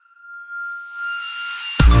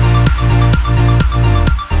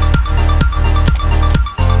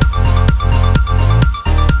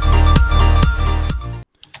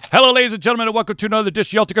Hello, ladies and gentlemen, and welcome to another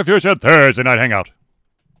Dish Yelta Confusion Thursday Night Hangout.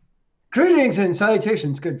 Greetings and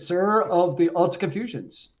salutations, good sir of the Alta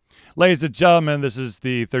Confusions. Ladies and gentlemen, this is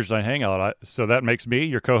the Thursday Night Hangout. So that makes me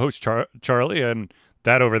your co-host, Charlie, and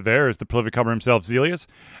that over there is the prolific comer himself, Zelius.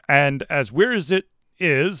 And as weird as it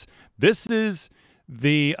is, this is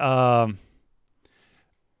the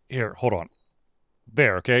here. Hold on.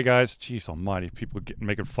 There, okay, guys. Jeez Almighty, people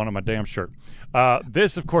making fun of my damn shirt.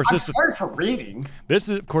 This, of course, I'm sorry for reading. This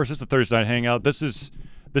is, of course, the Thursday Night Hangout. This is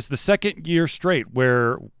the second year straight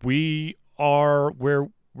where we are where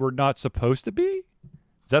we're not supposed to be.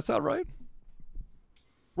 Does that sound right?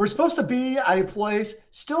 We're supposed to be at a place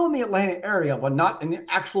still in the Atlanta area, but not in the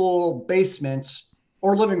actual basements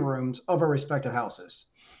or living rooms of our respective houses.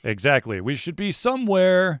 Exactly. We should be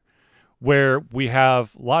somewhere where we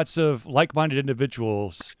have lots of like-minded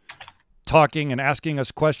individuals talking and asking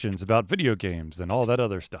us questions about video games and all that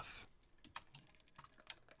other stuff.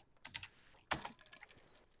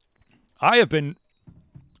 I have been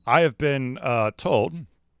told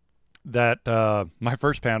that my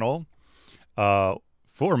first panel for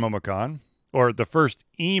MomoCon, or the first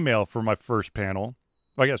email for my first panel,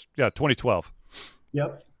 I guess, 2012.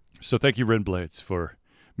 Yep. So thank you, Ren Blades, for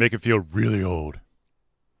making it feel really old.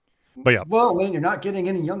 But yeah. Well, man, you're not getting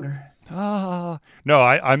any younger. No,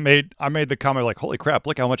 I made the comment like, holy crap,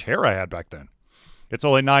 look how much hair I had back then. It's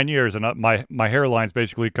only 9 years, and my hairline's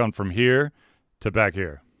basically come from here to back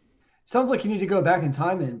here. Sounds like you need to go back in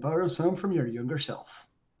time and borrow some from your younger self.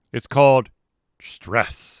 It's called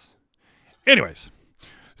stress. Anyways,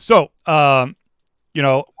 so Wow,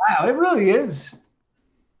 it really is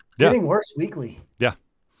getting worse weekly. Yeah.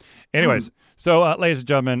 Anyways, so ladies and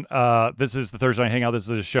gentlemen, this is the Thursday Night Hangout. This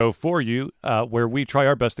is a show for you where we try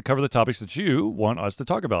our best to cover the topics that you want us to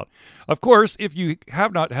talk about. Of course, if you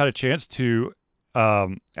have not had a chance to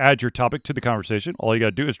add your topic to the conversation, all you got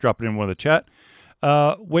to do is drop it in one of the chat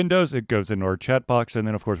windows. It goes into our chat box, and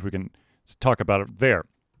then, of course, we can talk about it there.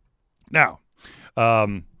 Now,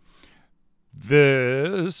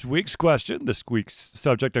 this week's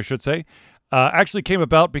subject, I should say, actually came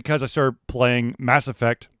about because I started playing Mass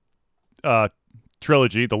Effect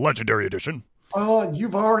Trilogy, the Legendary Edition. Oh,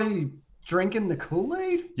 you've already drinking the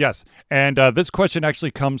Kool-Aid? Yes, and this question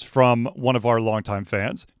actually comes from one of our longtime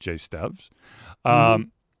fans, Jay Steves.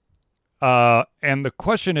 And the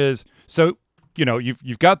question is, so,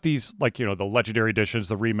 you've got these, like, the Legendary Editions,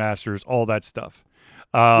 the remasters, all that stuff.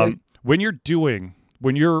 Yes.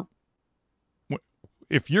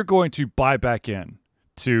 If you're going to buy back in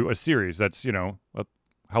to a series that's,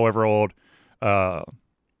 however old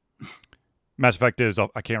Mass Effect is,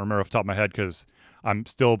 I can't remember off the top of my head because I'm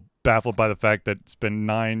still baffled by the fact that it's been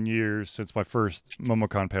 9 years since my first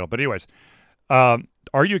MomoCon panel. But anyways,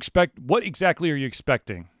 what exactly are you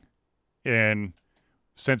expecting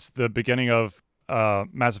since the beginning of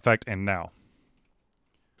Mass Effect and now?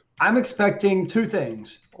 I'm expecting two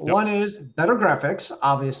things. Yep. One is better graphics.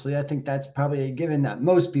 Obviously, I think that's probably a given that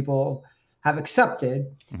most people have accepted.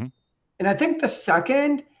 Mm-hmm. And I think the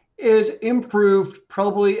second is improved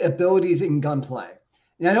probably abilities in gunplay.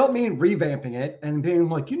 And I don't mean revamping it and being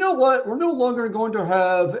like, you know what, we're no longer going to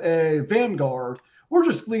have a Vanguard. We're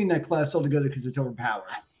just leaving that class altogether because it's overpowered.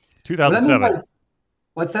 2007.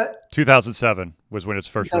 What's that? 2007 was when it's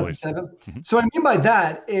first released. Mm-hmm. So what I mean by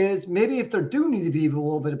that is maybe if there do need to be a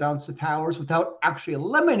little bit of balance of powers without actually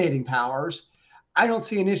eliminating powers, I don't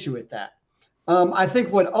see an issue with that. I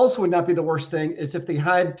think what also would not be the worst thing is if they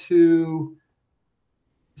had to.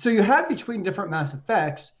 So you had between different Mass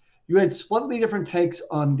Effects, you had slightly different takes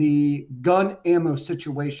on the gun ammo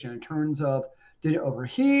situation in terms of did it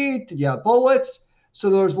overheat? Did you have bullets? So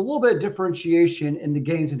there was a little bit of differentiation in the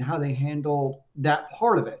games and how they handled that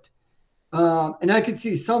part of it. And I could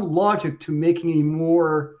see some logic to making a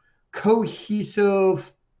more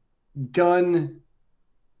cohesive gun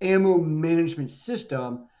ammo management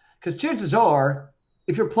system, because chances are,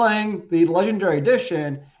 if you're playing the Legendary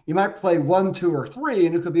Edition, you might play 1, 2, or 3,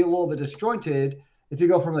 and it could be a little bit disjointed if you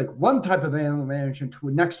go from like one type of ammo management to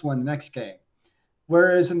the next game.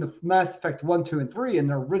 Whereas in the Mass Effect 1, 2, and 3, in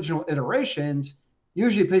the original iterations,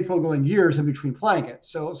 usually people are going years in between playing it.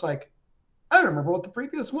 So it's like, I don't remember what the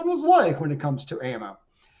previous one was like when it comes to ammo.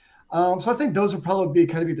 So I think those would probably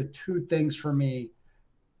be the two things for me,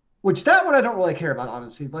 which that one I don't really care about,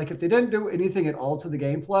 honestly. Like if they didn't do anything at all to the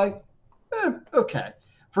gameplay, okay.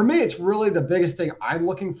 For me, it's really the biggest thing I'm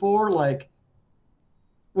looking for,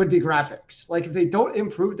 would be graphics. Like if they don't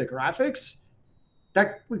improve the graphics,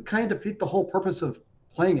 that would kind of defeat the whole purpose of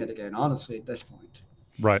playing it again, honestly, at this point.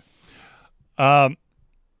 Right.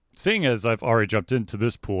 Seeing as I've already jumped into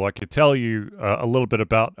this pool, I could tell you a little bit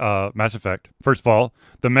about Mass Effect. First of all,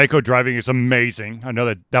 the Mako driving is amazing. I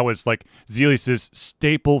know that was like Zelius's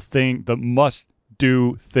staple thing, the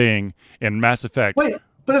must-do thing in Mass Effect. Wait,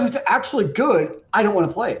 but if it's actually good, I don't want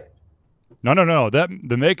to play it. No. That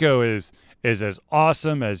the Mako is as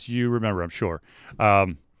awesome as you remember, I'm sure.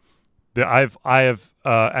 I have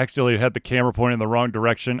accidentally had the camera pointed in the wrong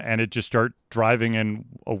direction, and it just started driving in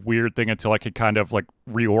a weird thing until I could kind of like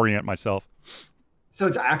reorient myself. So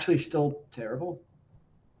it's actually still terrible.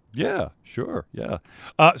 Yeah, sure, yeah.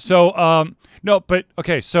 No, but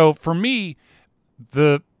okay. So for me,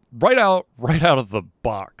 the right out of the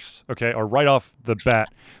box, okay, or right off the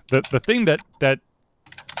bat, the thing that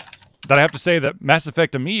I have to say that Mass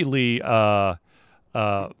Effect immediately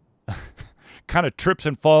kind of trips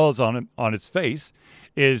and falls on its face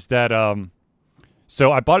is that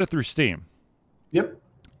so I bought it through Steam. Yep.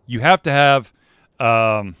 You have to have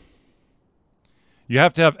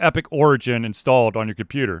Epic Origin installed on your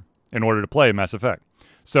computer in order to play Mass Effect.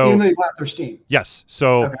 So even though you bought it through Steam. yes,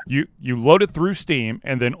 so Okay. you load it through Steam,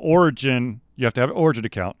 and then Origin, you have to have an Origin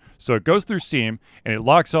account. So it goes through Steam, and it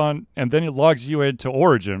locks on, and then it logs you into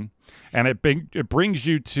Origin, and it brings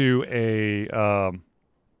you to a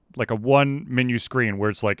like a one menu screen where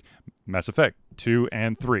it's like Mass Effect 2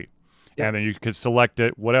 and 3. Yep. And then you could select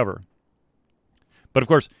it, whatever. But of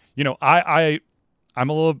course, you know, I'm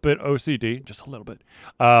a little bit OCD, just a little bit.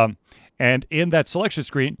 And in that selection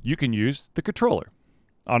screen, you can use the controller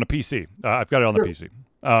on a PC. I've got it on the PC.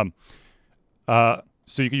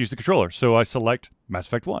 So you can use the controller. So I select Mass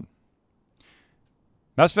Effect 1.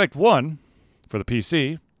 Mass Effect 1 for the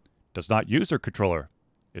PC does not use a controller.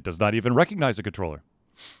 It does not even recognize a controller.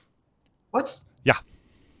 What? Yeah.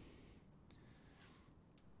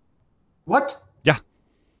 What? Yeah.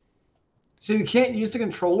 So you can't use the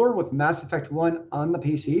controller with Mass Effect 1 on the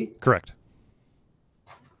PC? Correct.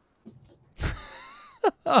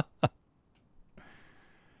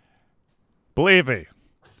 Believe me,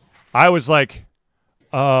 I was like,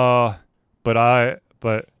 but I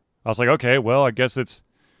was like, okay, well, I guess it's,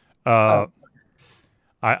 I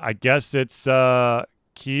guess it's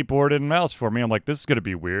keyboard and mouse for me. I'm like, this is gonna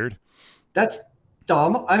be weird. That's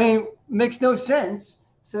dumb. I mean, makes no sense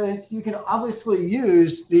since you can obviously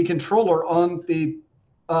use the controller on the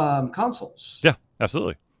consoles. Yeah,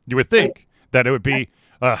 absolutely. You would think that it would be,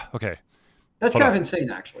 okay. That's Hold kind on. of insane,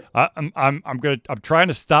 actually. I'm trying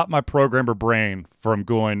to stop my programmer brain from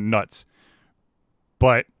going nuts,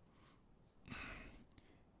 but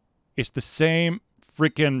it's the same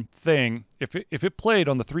freaking thing. If it played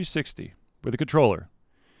on the 360 with a controller,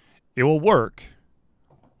 it will work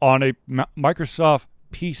on a Microsoft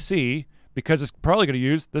PC because it's probably going to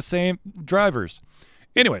use the same drivers.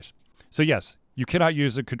 Anyways, so yes, you cannot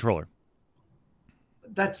use a controller.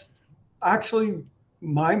 That's actually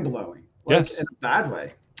mind blowing. Like, Yes. in a bad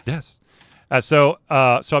way. Yes. So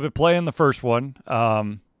I've been playing the first one,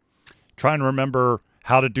 trying to remember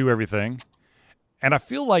how to do everything, and I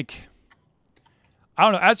feel like I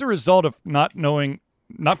don't know. As a result of not being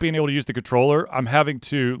able to use the controller, I'm having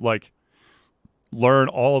to like learn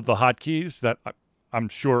all of the hotkeys that I'm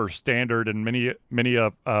sure are standard in many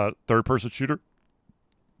third-person shooter.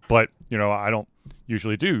 But you know, I don't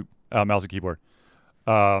usually do mouse and keyboard.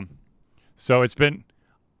 So it's been.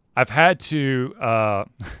 I've had to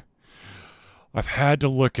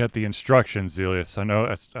look at the instructions, Zelius. I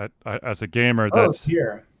know as a gamer, that's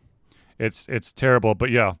here. it's terrible, but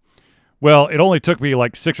yeah. Well, it only took me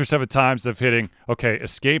like 6 or 7 times of hitting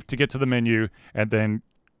escape to get to the menu, and then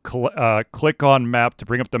click on map to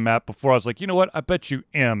bring up the map before I was like, you know what? I bet you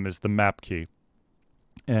M is the map key.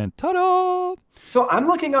 And ta-da! So I'm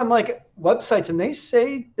looking on like websites, and they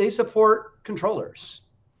say they support controllers.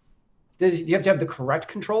 You have to have the correct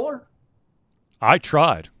controller? I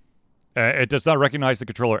tried. It does not recognize the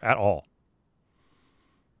controller at all.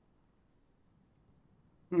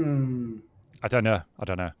 I don't know.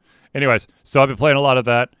 Anyways, so I've been playing a lot of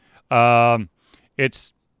that.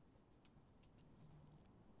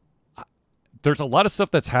 There's a lot of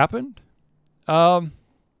stuff that's happened.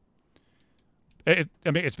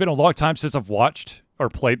 It's been a long time since I've watched or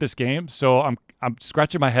played this game, so I'm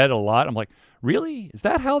scratching my head a lot. I'm like, really? Is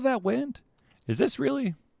that how that went? Is this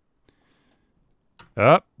really?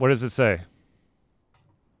 What does it say?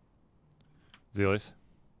 Zelius?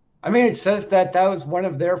 I mean, it says that was one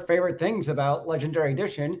of their favorite things about Legendary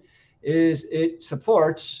Edition is it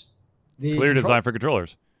supports the Clear design for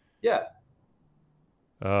controllers. Yeah.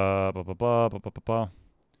 I will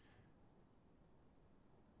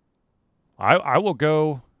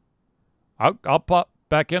go. I'll pop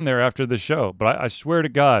back in there after the show, but I swear to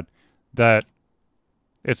God that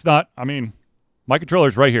It's not. I mean, my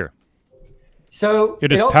controller's right here. So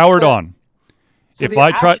It is also powered says- on. So If the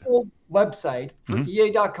I try, actual website for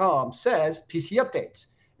EA.com says PC updates.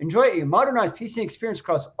 Enjoy a modernized PC experience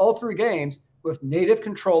across all 3 games with native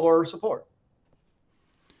controller support.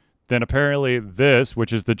 then apparently this,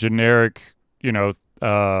 which is the generic,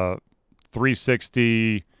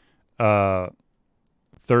 360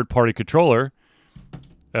 third-party controller,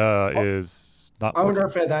 is not. I wonder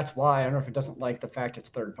working. if that's why. I don't know if it doesn't like the fact it's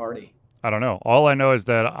third party, I don't know. All I know is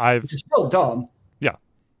that I've. which is still dumb. Yeah,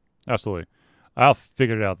 absolutely. I'll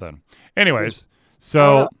figure it out then. Anyways,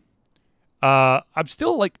 so I'm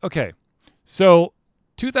still like, okay, so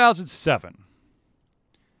 2007,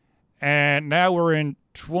 and now we're in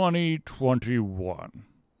 2021.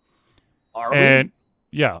 Are And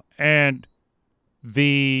yeah, and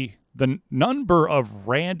the number of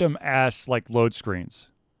random ass like load screens,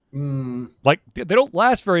 we? like they don't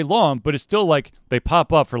last very long, but it's still like they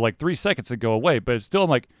pop up for like 3 seconds and go away. But it's still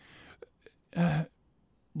like I'm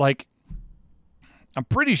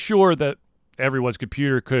pretty sure that everyone's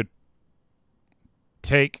computer could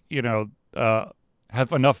take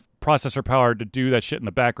have enough processor power to do that shit in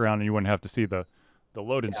the background, and you wouldn't have to see the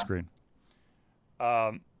loading screen.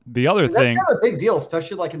 The other That's thing, kind of a big deal,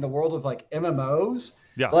 especially like in the world of like MMOs.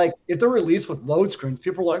 yeah. Like if they're released with load screens,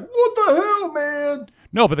 people are like, "What the hell, man?"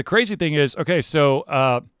 No, but the crazy thing is, okay, so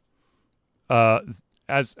as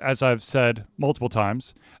I've said multiple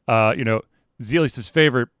times, Zelius'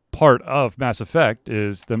 favorite part of Mass Effect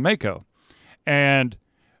is the Mako, and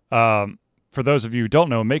for those of you who don't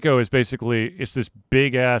know, Mako is basically it's this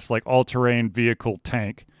big ass like all-terrain vehicle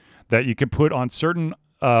tank that you can put on certain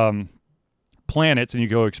planets and you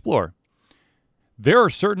go explore. There are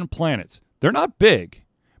certain planets. They're not big,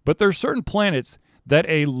 but there are certain planets that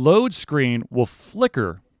a load screen will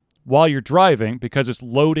flicker while you're driving because it's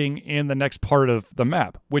loading in the next part of the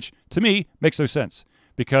map, which to me makes no sense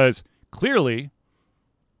because clearly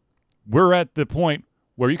we're at the point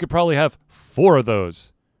where you could probably have 4 of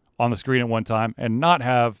those on the screen at one time and not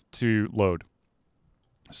have to load.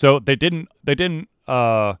 So they definitely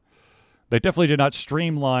did not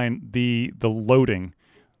streamline the loading.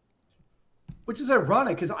 Which is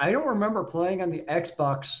ironic because I don't remember playing on the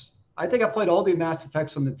Xbox. I think I played all the Mass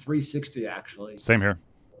Effects on the 360 actually. Same here.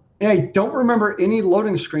 And I don't remember any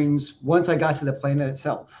loading screens once I got to the planet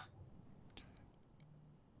itself.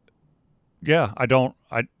 Yeah, I don't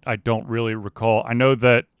really recall. I know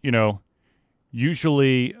that,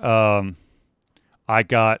 usually I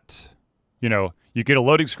got, you get a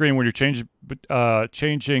loading screen when you're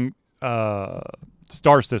changing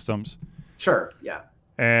star systems. Sure, yeah.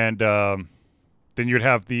 And then you'd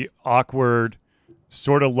have the awkward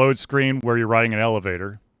sort of load screen where you're riding an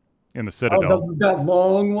elevator in the Citadel. Oh, that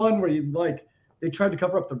long one where you they tried to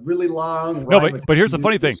cover up the really long. No, but here's the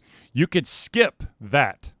funny thing: you could skip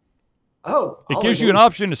that. Oh, it gives you an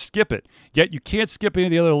option to skip it, yet you can't skip any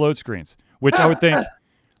of the other load screens, which I would think,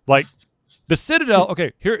 like the Citadel.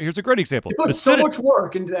 Okay, here's a great example. You put so much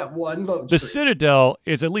work into that one load The screen. Citadel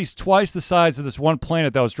is at least twice the size of this one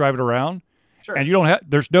planet that I was driving around, Sure. and you don't have.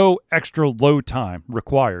 There's no extra load time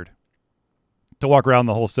required to walk around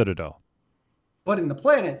the whole Citadel. But in the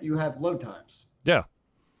planet, you have load times. Yeah.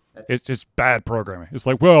 It's just bad programming. It's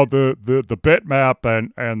like, well, the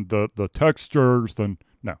bitmap and the textures, then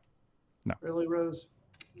no. Really, Rose?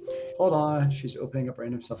 Hold on. She's opening up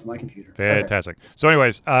random stuff on my computer. Fantastic. Okay. So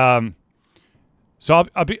anyways, so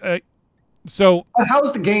I'll be, so.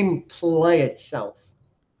 How's the game play itself?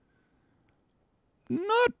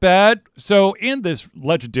 Not bad. So in this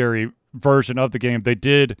legendary version of the game, they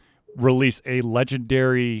did release a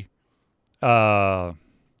legendary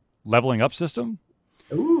leveling up system.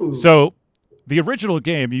 Ooh. So the original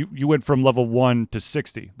game, you went from level 1 to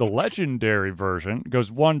 60. The legendary version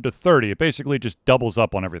goes 1 to 30. It basically just doubles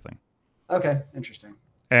up on everything. Okay, interesting.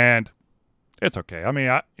 And it's okay. I mean,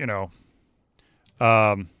 I don't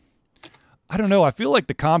know. I feel like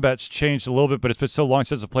the combat's changed a little bit, but it's been so long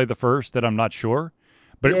since I played the first that I'm not sure.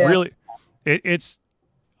 But it really, it's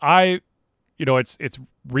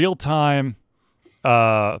real time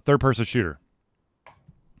third-person shooter.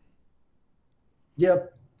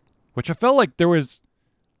 Yep. Which I felt like there was.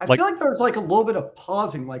 I feel like there's like a little bit of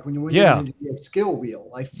pausing, like when you went into your skill wheel.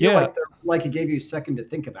 I feel like it gave you a second to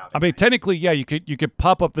think about it. I mean, technically, yeah, you could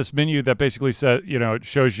pop up this menu that basically said, it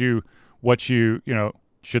shows you what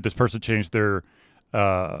should this person change their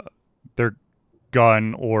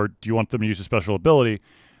gun, or do you want them to use a special ability?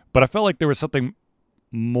 But I felt like there was something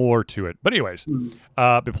more to it. But anyways,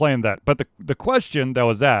 been playing that. But the question that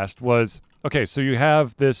was asked was, okay, so you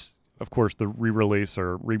have this, of course, the re-release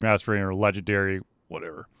or remastering or legendary,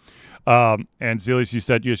 whatever. And Zelius, you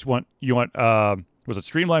said you want was it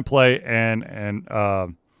streamlined play and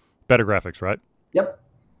better graphics, right? Yep.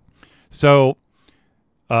 So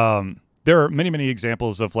there are many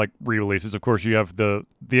examples of like re-releases. Of course, you have the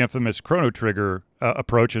infamous Chrono Trigger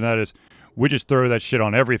approach, and that is we just throw that shit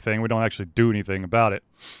on everything. We don't actually do anything about it.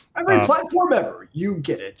 Every platform ever, you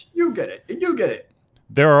get it, you get it, and you get it.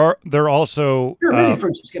 There are also your mini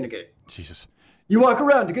fridge is gonna get it. Jesus. You walk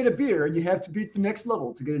around to get a beer, and you have to beat the next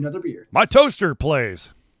level to get another beer. My toaster plays.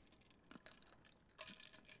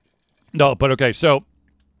 No, but okay, so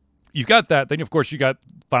you've got that. Then, of course, you got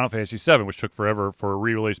Final Fantasy VII, which took forever for a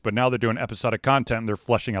re-release, but now they're doing episodic content and they're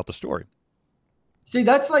fleshing out the story. See,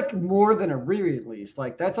 that's like more than a re-release.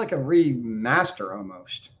 Like that's like a remaster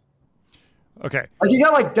almost. Okay. Like you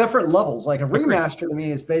got like different levels. Like a remaster to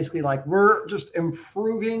me is basically like we're just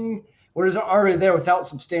improving what is already there without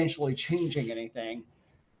substantially changing anything.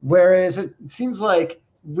 Whereas it seems like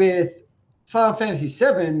with Final Fantasy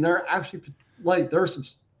VII, they're actually like there's some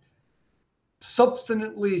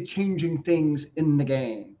substantially changing things in the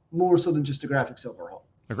game more so than just a graphics overhaul.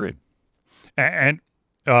 Agreed. And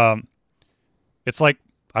it's like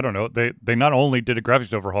I don't know. They not only did a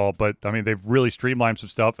graphics overhaul, but I mean they've really streamlined some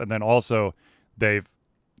stuff, and then also they've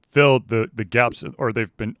filled the gaps, or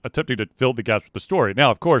they've been attempting to fill the gaps with the story.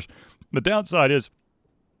 Now, of course, the downside is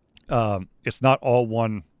it's not all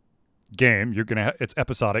one game. You're gonna it's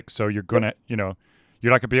episodic, so you're gonna you're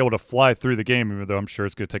not gonna be able to fly through the game, even though I'm sure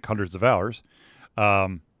it's gonna take hundreds of hours.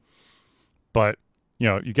 But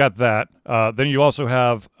you got that. Then you also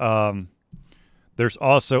have there's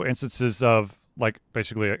also instances of like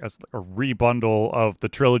basically a rebundle of the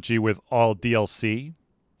trilogy with all DLC.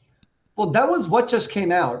 Well, that was what just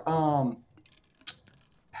came out.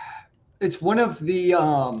 It's one of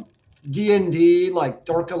the D&D like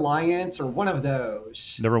Dark Alliance or one of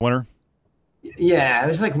those. Neverwinter? Yeah, it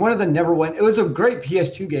was like one of the Neverwinter. It was a great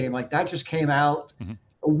PS2 game. Like that just came out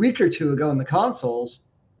a week or two ago in the consoles.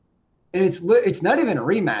 And it's not even a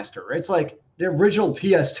remaster. It's like the original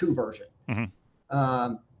PS2 version.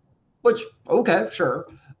 Which, okay, sure.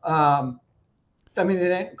 I mean, they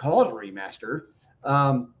didn't call it a remaster.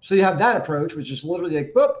 So you have that approach, which is literally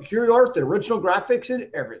like, well, here are the original graphics and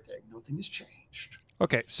everything. Nothing has changed.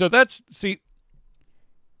 Okay, so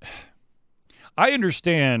I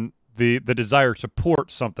understand the desire to port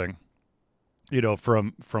something,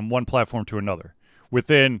 from one platform to another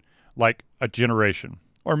within like a generation,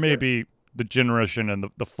 or maybe the generation and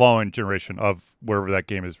the following generation of wherever that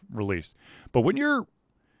game is released. But when you're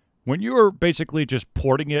basically just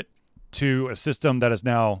porting it to a system that is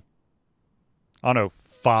now, I don't know,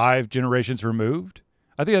 5 generations removed,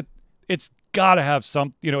 I think that it's got to have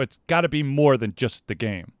some, it's got to be more than just the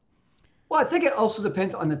game. Well, I think it also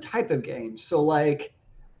depends on the type of game. So, like,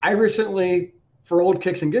 I recently, for old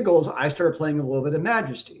kicks and giggles, I started playing a little bit of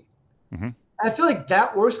Majesty. I feel like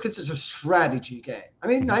that works because it's a strategy game. I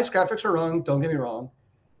mean, nice graphics are wrong, don't get me wrong.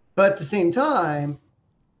 But at the same time,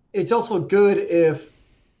 it's also good if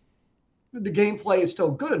the gameplay is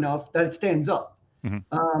still good enough that it stands up.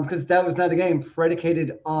 Because that was not a game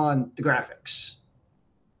predicated on the graphics.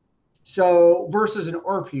 So versus an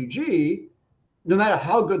RPG, no matter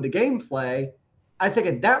how good the gameplay, I think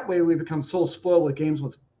in that way we become so spoiled with games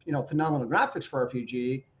with phenomenal graphics for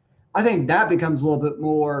RPG. I think that becomes a little bit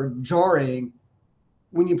more jarring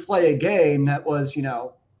when you play a game that was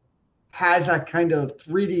has that kind of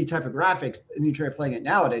 3D type of graphics, and you try playing it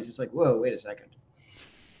nowadays. It's like, whoa, wait a second.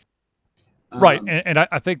 Right, and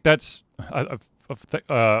I think that's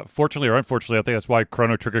fortunately or unfortunately, I think that's why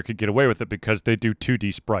Chrono Trigger could get away with it, because they do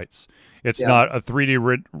 2D sprites. It's not a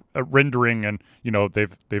 3D rendering, and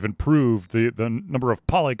they've improved the number of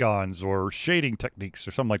polygons or shading techniques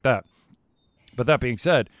or something like that. But that being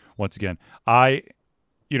said, once again, when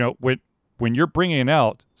you're bringing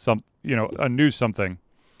out a new something,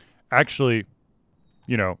 actually,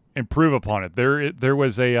 improve upon it. There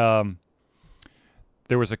was a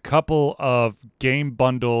couple of game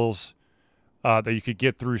bundles that you could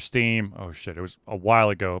get through Steam. Oh shit, it was a while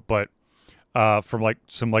ago, but from like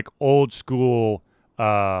some like old school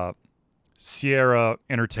Sierra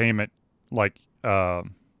Entertainment point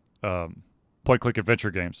click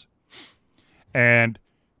adventure games. And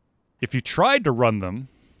if you tried to run them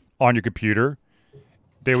on your computer,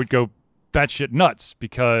 they would go batshit nuts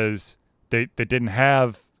because there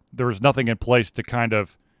was nothing in place to kind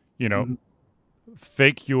of,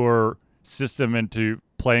 fake your system into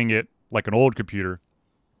playing it like an old computer.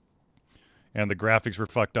 And the graphics were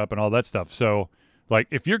fucked up and all that stuff. So, like,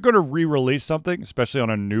 if you're going to re-release something, especially on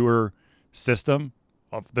a newer system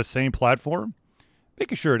of the same platform,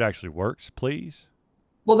 making sure it actually works, please.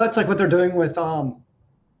 Well, that's like what they're doing with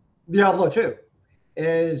Diablo 2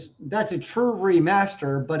 that's a true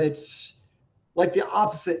remaster, but it's like the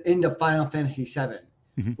opposite end of Final Fantasy VII,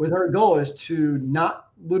 Mhm. where their goal is to not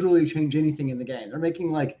literally change anything in the game. They're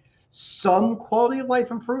making like some quality of life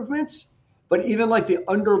improvements, but even like the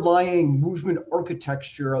underlying movement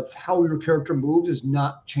architecture of how your character moves is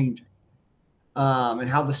not changing. And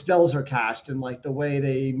how the spells are cast and like the way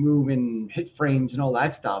they move and hit frames and all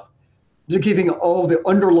that stuff. They're keeping all the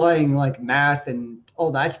underlying like math and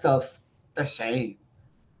all that stuff the same.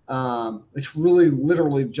 It's really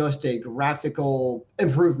literally just a graphical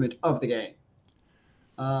improvement of the game,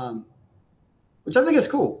 um, which I think is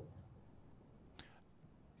cool.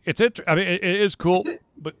 I mean, it is cool,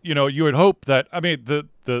 but you would hope that. I mean,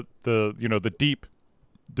 the deep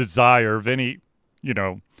desire of any you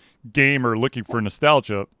know gamer looking for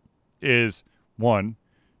nostalgia is one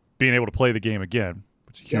being able to play the game again,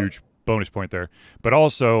 which is a Yep. huge bonus point there. But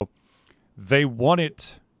also, they want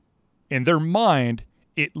it in their mind.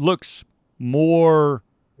 It looks more.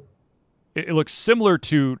 It looks similar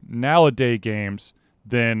to nowadays games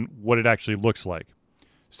than what it actually looks like.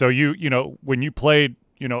 So when you played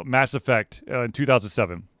Mass Effect in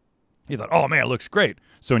 2007, you thought, oh man, it looks great.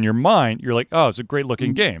 So in your mind, you're like, oh, it's a great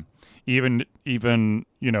looking game. Even 13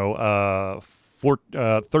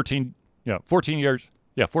 14 years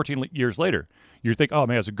 14 years later, you think, oh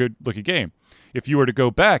man, it's a good looking game. If you were to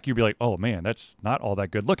go back, you'd be like, oh man, that's not all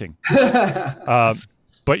that good looking.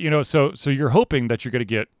 But so you're hoping that you're going to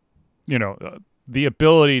get the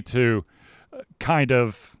ability to kind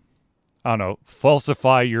of, I don't know,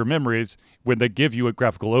 falsify your memories when they give you a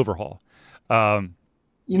graphical overhaul. Um,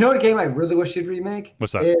 You know what game I really wish you'd remake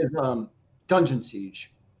what's that? is Dungeon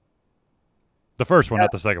Siege. The first one,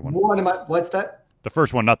 not That's the second one. one of my what's that? The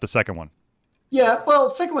first one, not the second one. Yeah, well,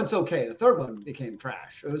 second one's okay. The third one became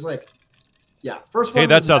trash. It was like, yeah, first Hey, one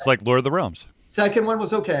that was sounds nice. like Lord of the Realms. Second one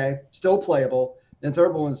was okay, still playable. And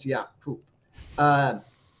third one was yeah, poop. Uh,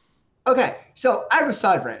 okay, so I have a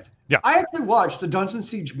side rant. Yeah. I actually watched the Dungeon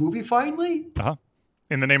Siege movie finally.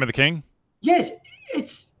 In the Name of the King? Yes,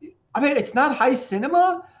 it's. I mean, it's not high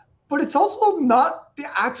cinema, but it's also not the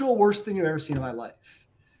actual worst thing I've ever seen in my life.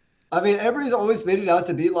 I mean, everybody's always made it out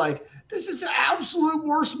to be like, this is the absolute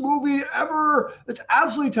worst movie ever. It's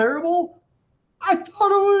absolutely terrible. I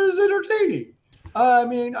thought it was entertaining. I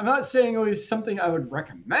mean, I'm not saying it was something I would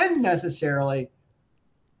recommend necessarily,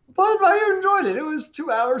 but I enjoyed it. It was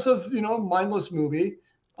 2 hours of mindless movie.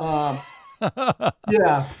 Um,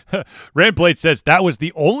 yeah. Randblade says that was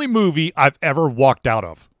the only movie I've ever walked out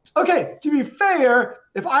of. Okay. To be fair,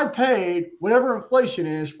 if I paid whatever inflation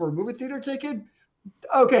is for a movie theater ticket,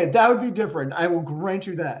 okay, that would be different. I will grant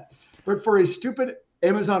you that. But for a stupid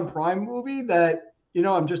Amazon Prime movie that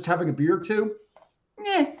I'm just having a beer to,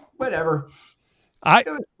 whatever. I It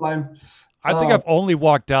was fine. I think I've only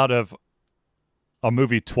walked out of a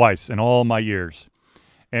movie twice in all my years,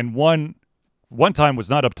 and one time was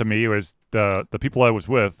not up to me. It was the people I was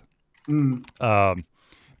with. Mm.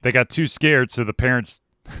 They got too scared, so the parents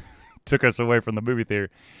took us away from the movie theater.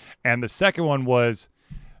 And the second one was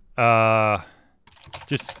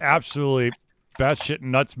just absolutely batshit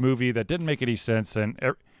nuts movie that didn't make any sense. And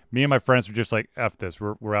me and my friends were just like, "F this,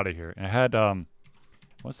 we're out of here." And it had I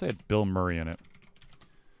want to say it had Bill Murray in it.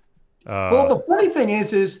 Well, the funny thing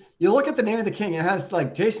is you look at the Name of the King. It has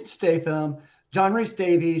like Jason Statham, John Rhys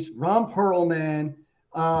Davies, Ron Perlman,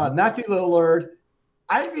 Matthew Lillard.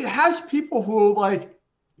 It has people who like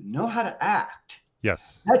know how to act.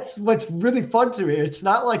 Yes. That's what's really fun to me. It's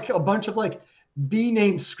not like a bunch of like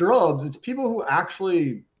B-name scrubs. It's people who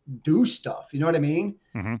actually do stuff. You know what I mean?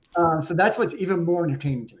 Mm-hmm. So that's what's even more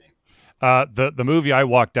entertaining to me. The movie I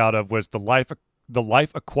walked out of was the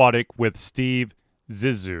Life Aquatic with Steve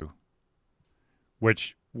Zissou,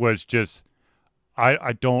 which was just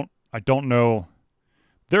I don't know.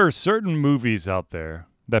 There are certain movies out there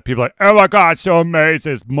that people are like, oh my god, so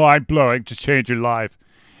amazing, it's mind blowing, to change your life.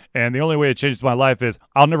 And the only way it changes my life is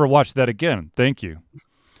I'll never watch that again. Thank you.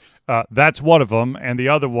 That's one of them, and the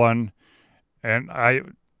other one, and I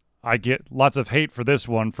get lots of hate for this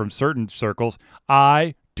one from certain circles.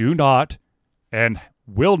 I do not and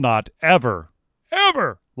will not ever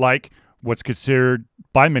like what's considered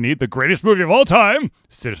by many the greatest movie of all time,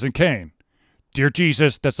 Citizen Kane. Dear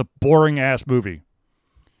Jesus, that's a boring ass movie.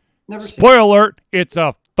 Never seen Spoiler alert, it's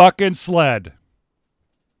a fucking sled.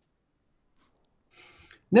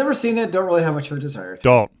 Never seen it. Don't really have much of a desire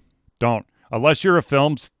to. Don't. Unless you're a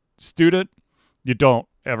film student, you don't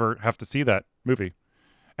ever have to see that movie.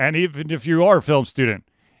 And even if you are a film student,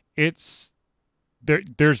 it's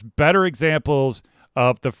there's better examples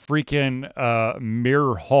of the freaking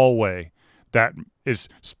mirror hallway that is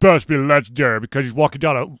supposed to be legendary because he's walking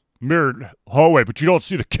down mirrored hallway, but you don't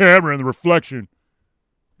see the camera and the reflection.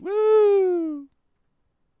 Woo!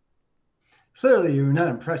 Clearly, you're not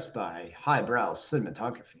impressed by highbrow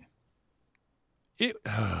cinematography.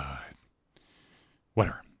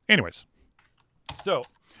 Whatever. Anyways, so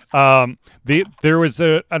there was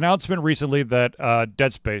an announcement recently that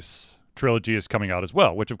Dead Space trilogy is coming out as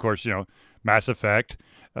well, which of course, Mass Effect,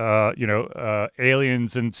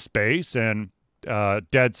 aliens in space and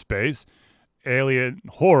Dead Space, alien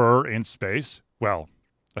horror in space. Well,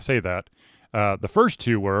 I say that. The first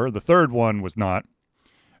two were. The third one was not.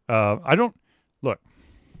 I don't look.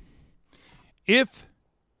 If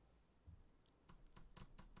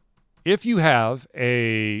you have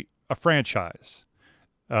a franchise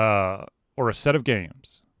or a set of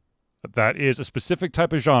games that is a specific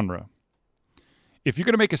type of genre, if you're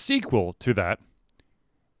going to make a sequel to that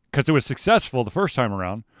because it was successful the first time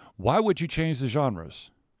around, why would you change the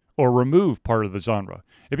genres or remove part of the genre?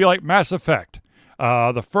 It'd be like Mass Effect.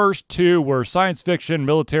 The first two were science fiction,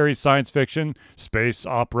 military science fiction, space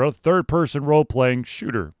opera, third-person role-playing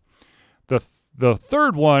shooter. The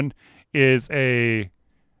third one is a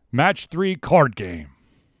match 3 card game.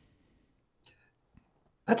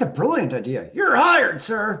 That's a brilliant idea. You're hired,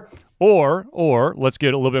 sir. Or let's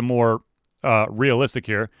get a little bit more realistic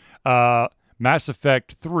here. Mass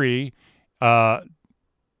Effect 3.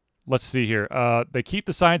 Let's see here. They keep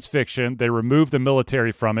the science fiction. They remove the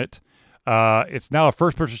military from it. It's now a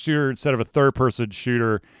first-person shooter instead of a third-person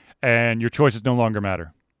shooter, and your choices no longer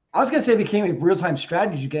matter. I was going to say it became a real-time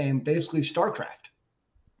strategy game, basically StarCraft.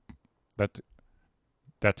 That's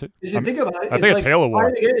it. If you think about it, I think it's Halo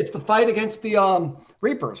War. It's the fight against the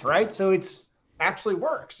Reapers, right? So it's actually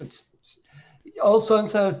works. It's also,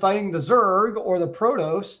 instead of fighting the Zerg or the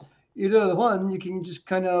Protoss, either the one, you can just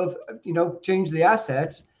kind of, change the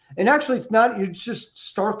assets. And actually, it's not. It's just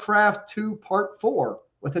StarCraft 2 Part 4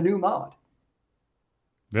 with a new mod.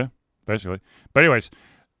 Yeah, basically. But anyways,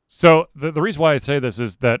 so the reason why I say this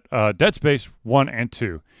is that Dead Space 1 and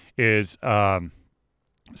 2 is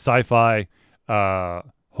sci-fi,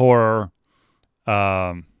 horror,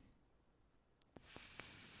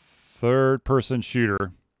 third-person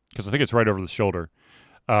shooter, because I think it's right over the shoulder.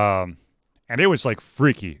 And it was like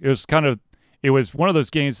freaky. It was one of those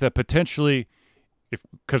games that potentially,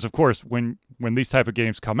 because of course when these type of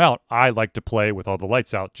games come out, I like to play with all the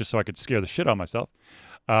lights out just so I could scare the shit out of myself.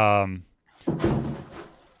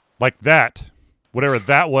 Like that, whatever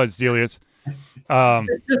that was, Zelius.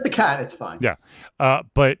 It's just the cat. It's fine. Yeah.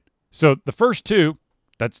 But so the first two,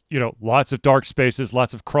 that's, lots of dark spaces,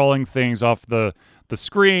 lots of crawling things off the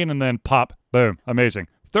screen, and then pop, boom, amazing.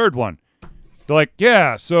 Third one, they're like,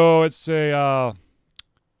 yeah, so it's a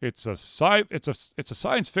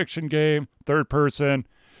science fiction game, third person,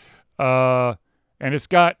 and it's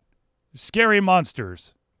got scary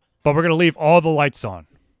monsters, but we're gonna leave all the lights on,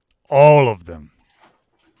 all of them.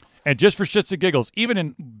 And just for shits and giggles, even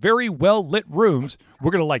in very well lit rooms,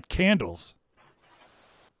 we're gonna light candles.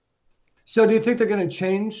 So do you think they're going to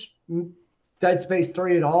change Dead Space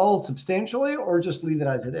 3 at all substantially, or just leave it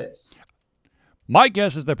as it is? My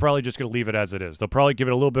guess is they're probably just going to leave it as it is. They'll probably give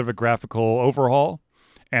it a little bit of a graphical overhaul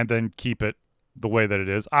and then keep it the way that it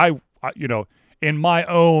is. I in my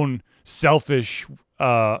own selfish,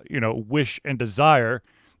 wish and desire,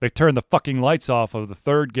 they turned the fucking lights off of the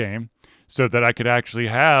third game so that I could actually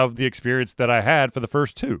have the experience that I had for the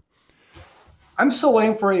first two. I'm still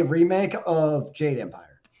waiting for a remake of Jade Empire.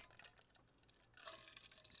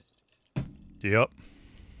 Yep.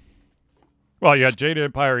 Well, yeah, Jade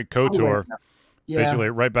Empire and KOTOR, basically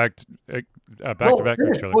right back to back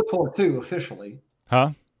each other. KOTOR 2 officially.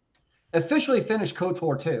 Huh? Officially finished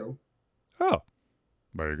KOTOR 2. Oh,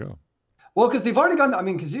 there you go. Well, because they've already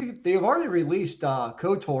they've already released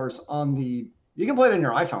KOTORs on the. You can play it on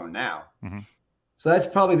your iPhone now. Mm-hmm. So they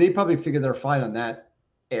probably figured they're fine on that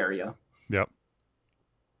area. Yep.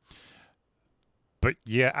 But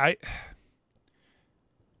yeah,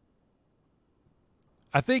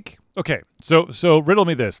 I think, okay, so riddle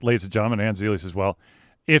me this, ladies and gentlemen, and Zelius as well.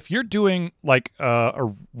 If you're doing like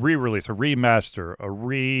a re-release, a remaster,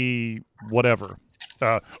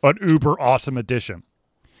 an uber awesome edition,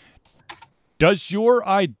 does your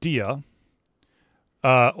idea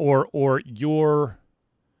or your,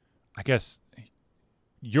 I guess,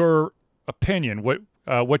 your opinion,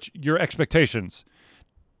 what your expectations,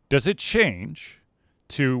 does it change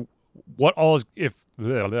to what all is, if,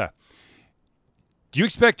 blah, blah. Do you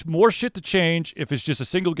expect more shit to change if it's just a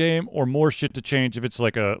single game, or more shit to change if it's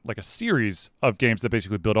like a series of games that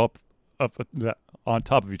basically build up on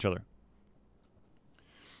top of each other?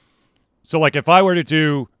 So, like, if I were to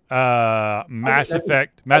do Mass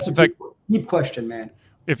Effect, deep question, man.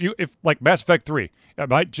 if like Mass Effect 3,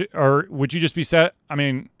 or would you just be set? I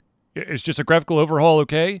mean, it's just a graphical overhaul,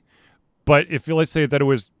 okay? But if let's say that it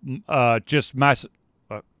was just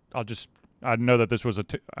I'll just I know that this was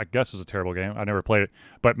I guess was a terrible game. I never played it,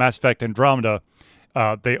 but Mass Effect Andromeda,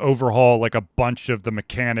 they overhaul like a bunch of the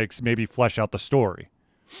mechanics, maybe flesh out the story.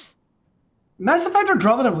 Mass Effect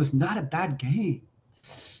Andromeda was not a bad game.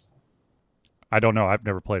 I don't know. I've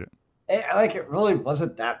never played it. It really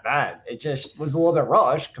wasn't that bad. It just was a little bit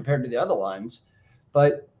rushed compared to the other ones,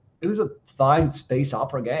 but it was a fine space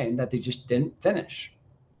opera game that they just didn't finish.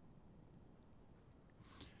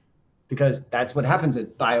 Because that's what happens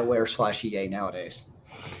at BioWare/EA nowadays.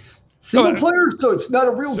 Single player, so it's not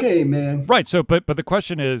a real game, man. Right. So, but the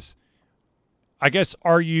question is, I guess,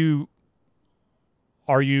 are you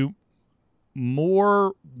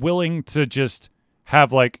more willing to just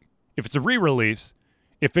have like, if it's a re-release,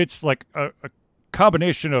 if it's like a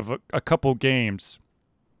combination of a couple games,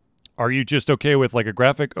 are you just okay with like a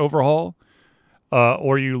graphic overhaul,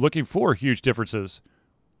 or are you looking for huge differences,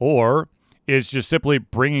 or is just simply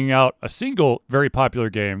bringing out a single very popular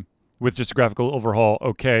game with just a graphical overhaul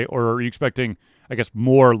okay? Or are you expecting, I guess,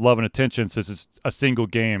 more love and attention since it's a single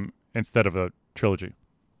game instead of a trilogy?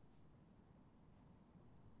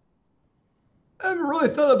 I haven't really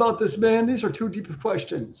thought about this, man. These are two deep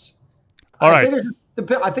questions. All right.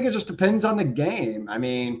 I think it just depends on the game. I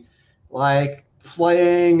mean, like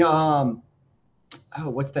playing,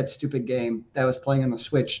 what's that stupid game that I was playing on the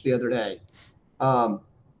Switch the other day?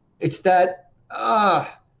 It's that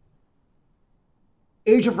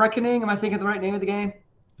Age of Reckoning. Am I thinking the right name of the game?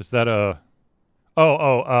 Is that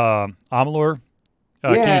Amalur?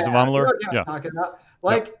 Kings of Amalur? Yeah. Talking about.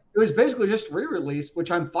 Like, it was basically just re-release, which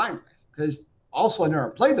I'm fine with because also I never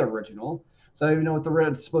played the original, so I don't even know what the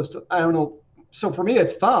red's supposed to. I don't know. So for me,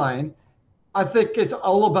 it's fine. I think it's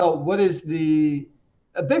all about what is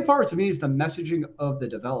a big part to me is the messaging of the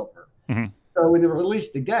developer. Mm-hmm. So when they release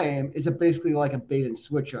the game, is it basically like a bait and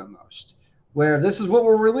switch almost, where this is what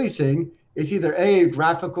we're releasing? It's either A,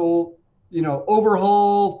 graphical,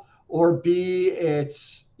 overhaul, or B,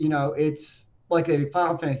 it's like a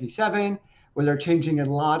Final Fantasy VII where they're changing a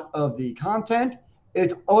lot of the content.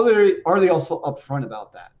 Are they also upfront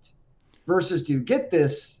about that? Versus do you get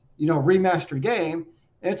this, remastered game,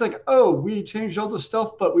 and it's like, oh, we changed all the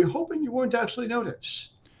stuff, but we're hoping you wouldn't actually notice.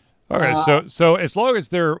 All right, so as long as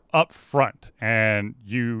they're upfront and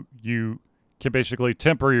you can basically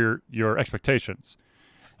temper your expectations.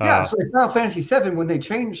 Yeah, so in Final Fantasy VII, when they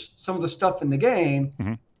changed some of the stuff in the game,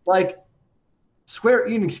 mm-hmm. like Square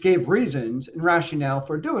Enix gave reasons and rationale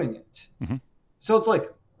for doing it. Mm-hmm. So it's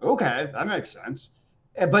like, okay, that makes sense.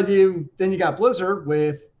 But then you got Blizzard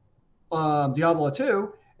with Diablo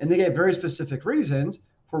 2, and they gave very specific reasons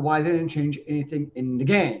for why they didn't change anything in the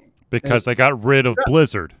game. Because they got rid of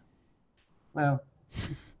Blizzard. Well,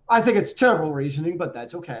 I think it's terrible reasoning, but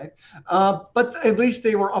that's okay. But at least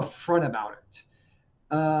they were upfront about it.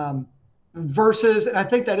 Versus, and I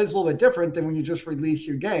think that is a little bit different than when you just release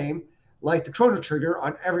your game, like the Chrono Trigger,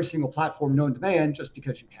 on every single platform known to man, just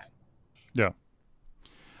because you can. Yeah.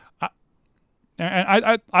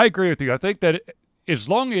 I agree with you. I think that as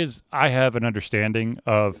long as I have an understanding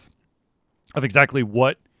of exactly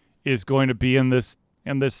what is going to be in this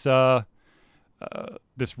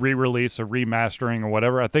this re-release or remastering or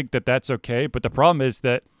whatever, I think that that's okay. But the problem is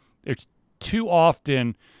that it's too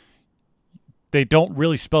often they don't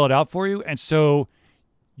really spell it out for you, and so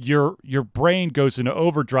your brain goes into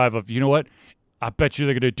overdrive of, you know what, I bet you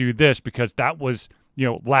they're going to do this because that was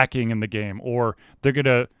lacking in the game, or they're going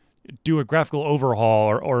to do a graphical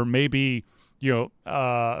overhaul, or maybe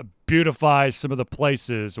beautify some of the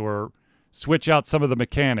places, or switch out some of the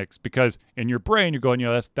mechanics, because in your brain you're going,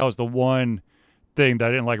 that was the one thing that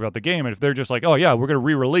I didn't like about the game. And if they're just like, oh yeah, we're going to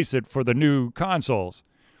re-release it for the new consoles,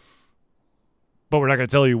 but we're not going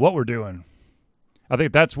to tell you what we're doing, I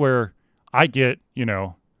think that's where I get,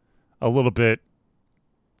 a little bit,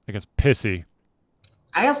 I guess, pissy.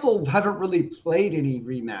 I also haven't really played any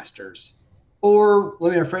remasters, or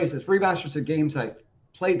let me rephrase this, remasters of games I've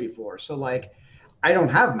played before. So like, I don't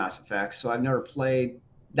have Mass Effect, so I've never played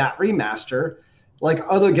that remaster. Like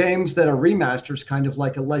other games that are remasters, kind of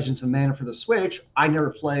like a Legends of Mana for the Switch, I never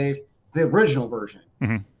played the original version.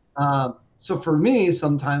 Mm-hmm. So for me,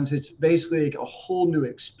 sometimes it's basically like a whole new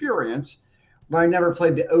experience, but I never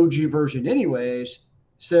played the OG version anyways.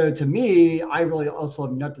 So to me, I really also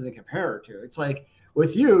have nothing to compare it to. It's like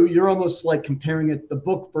with you, you're almost like comparing it the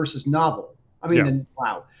book versus novel. I mean,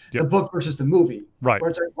 the book versus the movie. Right.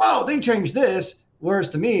 Where it's like, wow, they changed this. Whereas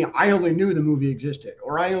to me, I only knew the movie existed,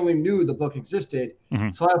 or I only knew the book existed.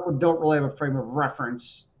 Mm-hmm. So I also don't really have a frame of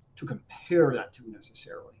reference to compare that to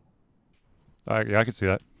necessarily. Yeah, I can see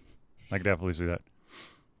that. I can definitely see that.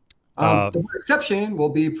 The exception will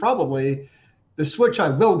be probably the Switch. I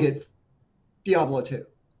will get Diablo 2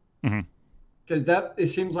 because it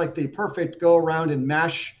seems like the perfect go around and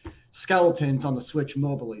mash skeletons on the Switch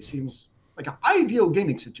mobily. Seems like an ideal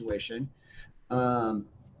gaming situation. So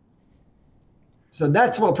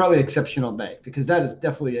that's what probably exception I'll make, because that is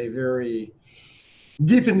definitely a very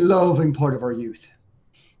deep and loving part of our youth.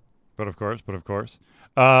 But of course.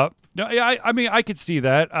 No, yeah, I mean, I could see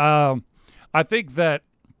that. I think that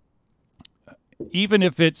even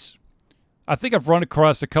if I think I've run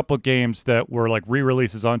across a couple of games that were like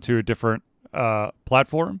re-releases onto a different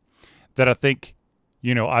platform that I think,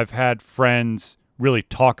 I've had friends really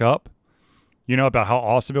talk up, about how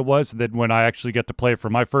awesome it was. And then when I actually get to play it for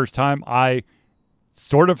my first time, I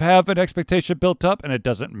sort of have an expectation built up and it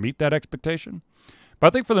doesn't meet that expectation. But I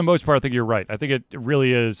think for the most part, I think you're right. I think it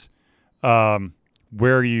really is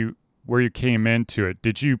where you came into it.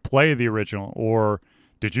 Did you play the original, or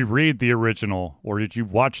did you read the original, or did you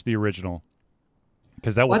watch the original?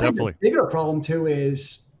 Because that will definitely. The bigger problem too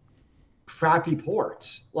is crappy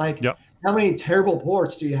ports. Like, yep. How many terrible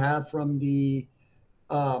ports do you have from the,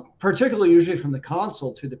 particularly usually from the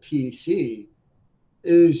console to the PC,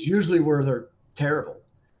 is usually where they're terrible.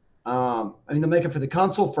 I mean, they make it for the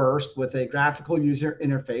console first with a graphical user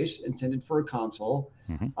interface intended for a console.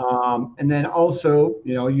 And then also,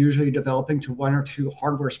 usually developing to one or two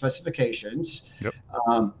hardware specifications. Yep.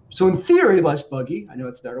 So in theory, less buggy. I know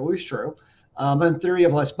it's not always true. But in theory,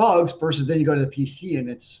 of less bugs versus then you go to the PC and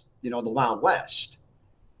it's, the Wild West.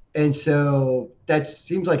 And so that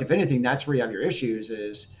seems like, if anything, that's where you have your issues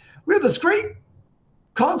is we have this great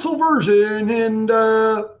console version and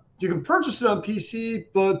you can purchase it on PC,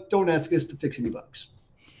 but don't ask us to fix any bugs.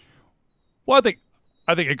 Well, I think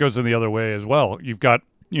it goes in the other way as well. You've got,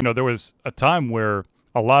 there was a time where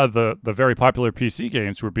a lot of the very popular PC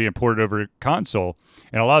games were being ported over to console,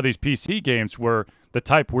 and a lot of these PC games were the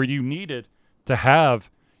type where you needed to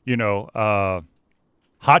have,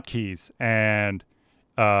 hotkeys and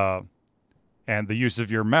the use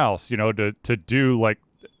of your mouse, to do like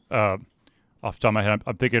off the top of my head,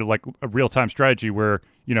 I'm thinking like a real-time strategy where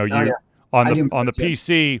on the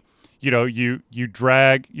PC, you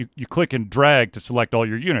drag, you click and drag to select all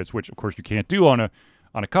your units, which of course you can't do on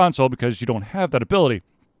a console because you don't have that ability.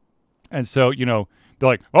 And so they're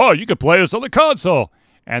like, oh, you can play this on the console,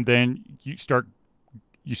 and then you start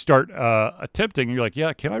attempting, and you're like,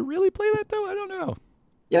 yeah, can I really play that though? I don't know.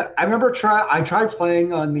 Yeah, I remember I tried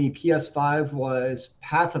playing on the PS5 was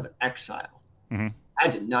Path of Exile. I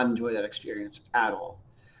did not enjoy that experience at all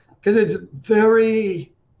because it's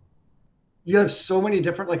you have so many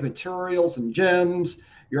different like materials and gems.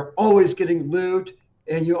 You're always getting loot,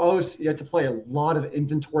 and you have to play a lot of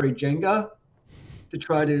inventory Jenga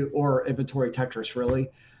or inventory Tetris really.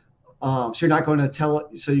 So you're not going to tell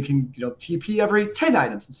it, so you can TP every 10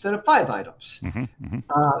 items instead of 5 items.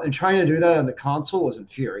 And trying to do that on the console was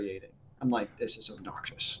infuriating. I'm like, this is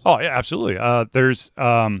obnoxious. Oh yeah, absolutely. There's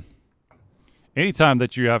anytime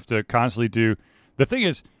that you have to constantly do, the thing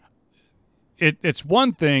is, it's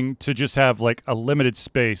one thing to just have like a limited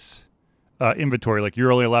space inventory, like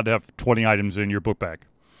you're only allowed to have 20 items in your book bag.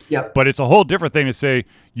 Yeah. But it's a whole different thing to say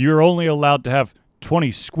you're only allowed to have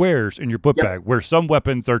 20 squares in your book bag, where some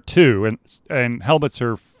weapons are 2 and helmets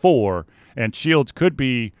are 4 and shields could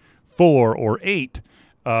be 4 or 8.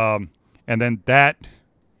 And then that,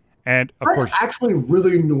 and of course, actually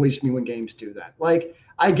really annoys me when games do that. Like,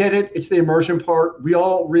 I get it. It's the immersion part. We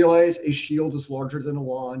all realize a shield is larger than a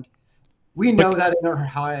wand. We know that in our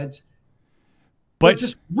heads. But it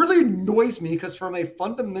just really annoys me because from a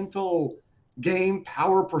fundamental game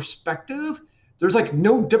power perspective, there's like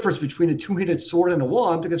no difference between a two-handed sword and a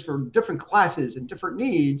wand because for different classes and different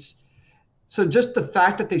needs. So just the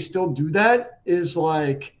fact that they still do that is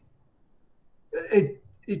like,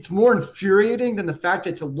 it's more infuriating than the fact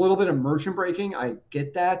it's a little bit immersion breaking. I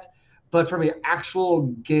get that. But from an actual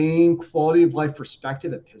game quality of life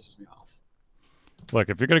perspective, it pisses me off. Look,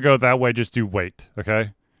 if you're going to go that way, just do weight,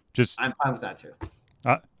 okay? I'm fine with that too.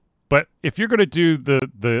 But if you're going to do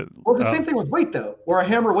the same thing with weight though, where a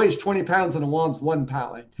hammer weighs 20 pounds and a wand's 1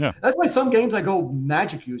 pound. Yeah. That's why some games I go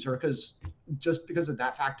magic user because of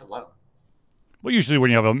that fact alone. Well, usually when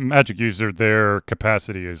you have a magic user, their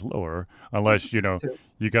capacity is lower, unless you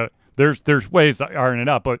got there's ways to iron it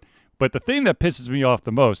out. But the thing that pisses me off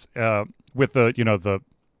the most with the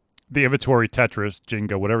inventory Tetris,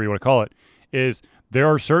 Jenga, whatever you want to call it, is there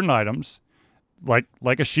are certain items like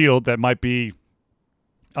a shield that might be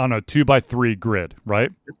on a 2x3 grid, right?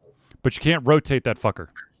 But you can't rotate that fucker.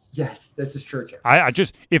 Yes, this is true too. I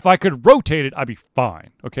just, if I could rotate it, I'd be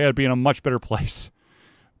fine. Okay, I'd be in a much better place.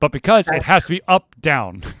 But because it has to be up,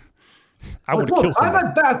 down, I would kill I have somebody.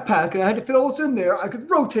 my backpack and I had to fit all this in there. I could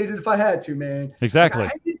rotate it if I had to, man. Exactly.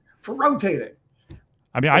 Like, I hate it for rotating.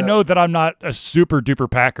 I mean, I know that I'm not a super duper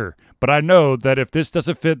packer, but I know that if this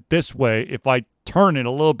doesn't fit this way, if I turn it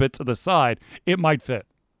a little bit to the side, it might fit.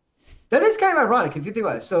 That is kind of ironic if you think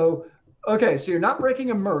about it. So, okay, so you're not breaking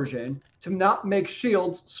immersion to not make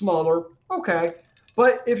shields smaller. Okay.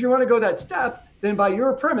 But if you want to go that step, then by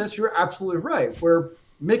your premise, you're absolutely right. Where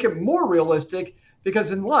make it more realistic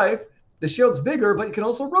because in life, the shield's bigger, but you can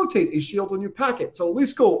also rotate a shield when you pack it. So at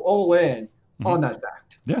least go all in on that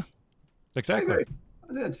fact. Yeah, I exactly. agree. I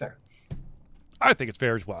think that's fair. I think it's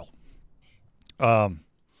fair as well. But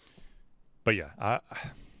yeah, I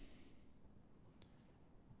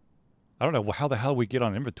don't know how the hell we get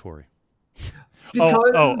on inventory. Because,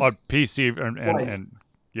 on PC and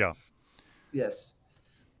yeah. Yes.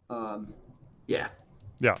 Yeah.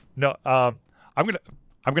 Yeah. No.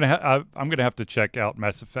 I'm gonna have to check out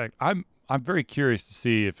Mass Effect. I'm very curious to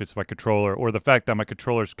see if it's my controller or the fact that my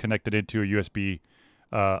controller is connected into a USB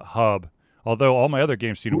hub. Although all my other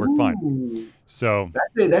games seem to work fine. So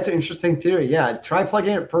that's an interesting theory. Yeah, try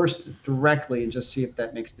plugging it first directly and just see if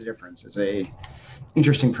that makes the difference. Is a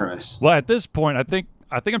interesting premise. Well, at this point, I think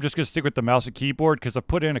I'm just gonna stick with the mouse and keyboard because I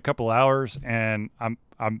put in a couple hours and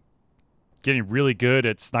I'm getting really good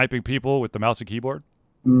at sniping people with the mouse and keyboard.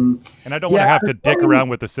 And I don't want to have to dick around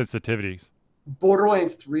with the sensitivities.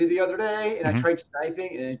 Borderlands 3 the other day, and I tried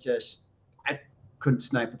sniping, and I couldn't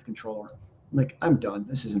snipe with the controller. I'm like, I'm done.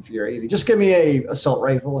 This is infuriating. Just give me a assault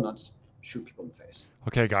rifle, and I'll just shoot people in the face.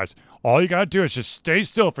 Okay, guys, all you gotta do is just stay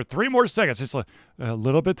still for 3 more seconds. Just like a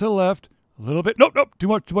little bit to the left, a little bit. Nope, too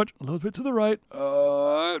much. A little bit to the right.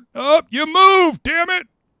 Up, you move, damn it!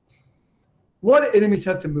 What enemies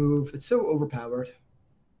have to move? It's so overpowered.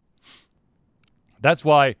 That's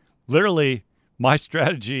why, literally, my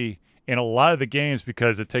strategy in a lot of the games,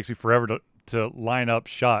 because it takes me forever to line up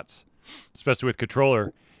shots, especially with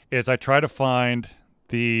controller, is I try to find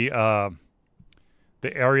the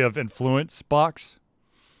area of influence box,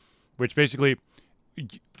 which basically,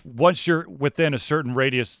 once you're within a certain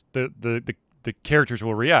radius, the characters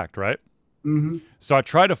will react, right? Mm-hmm. So I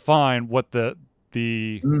try to find what the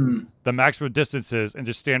maximum distance is and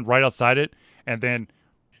just stand right outside it and then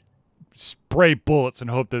spray bullets and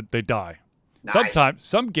hope that they die. Nice. Sometimes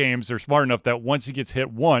some games are smart enough that once he gets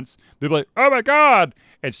hit once, they'll be like, "Oh my god!"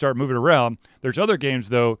 and start moving around. There's other games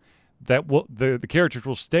though that the characters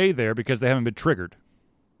will stay there because they haven't been triggered.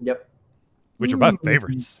 Yep. Which are my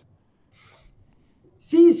favorites.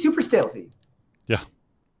 See, super stealthy. Yeah.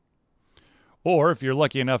 Or if you're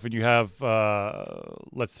lucky enough and you have,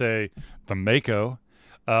 let's say, the Mako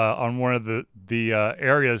on one of the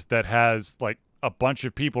areas that has like a bunch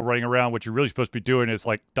of people running around, what you're really supposed to be doing is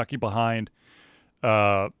like ducking behind,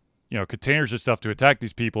 containers and stuff to attack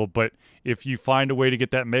these people. But if you find a way to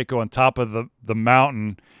get that Mako on top of the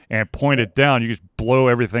mountain and point it down, you just blow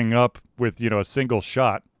everything up with, a single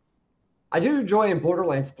shot. I do enjoy in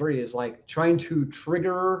Borderlands 3 is like trying to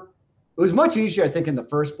trigger. It was much easier, I think, in the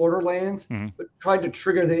first Borderlands, but trying to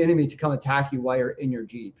trigger the enemy to come attack you while you're in your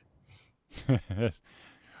Jeep.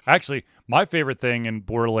 Actually, my favorite thing in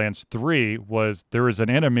Borderlands 3 was there was an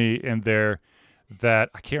enemy in there that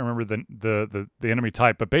I can't remember the enemy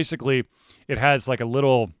type, but basically it has like a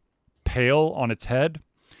little pail on its head.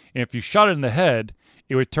 And if you shot it in the head,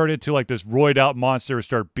 it would turn into like this roid out monster and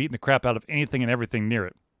start beating the crap out of anything and everything near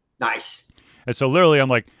it. Nice. And so literally I'm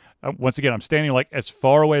like, once again, I'm standing like as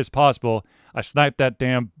far away as possible. I snipe that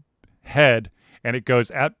damn head and it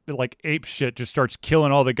goes at like ape shit, just starts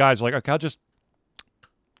killing all the guys. Like, okay, I'll just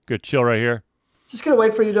good chill right here. Just gonna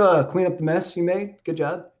wait for you to clean up the mess you made. Good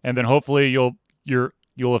job. And then hopefully you'll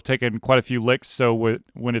have taken quite a few licks. So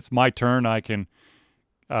when it's my turn, I can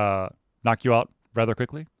knock you out rather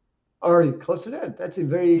quickly. Already close to that. That's a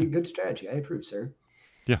very good strategy. I approve, sir.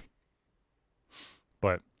 Yeah.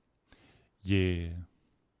 But yeah.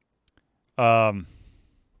 I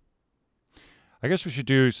guess we should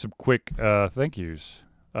do some quick thank yous.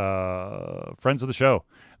 Friends of the show.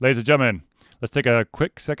 Ladies and gentlemen, let's take a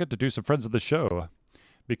quick second to do some friends of the show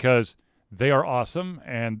because they are awesome,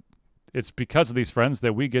 and it's because of these friends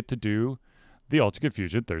that we get to do the Ultra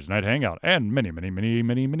Confusion Thursday Night Hangout and many, many, many,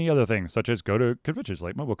 many, many other things, such as go to conventions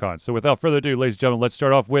like MobileCon. So without further ado, ladies and gentlemen, let's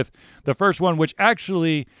start off with the first one, which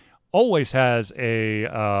actually always has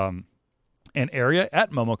an area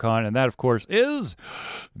at MomoCon, and that, of course, is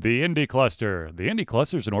the Indie Cluster. The Indie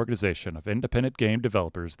Cluster is an organization of independent game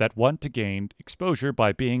developers that want to gain exposure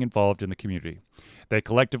by being involved in the community. They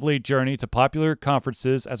collectively journey to popular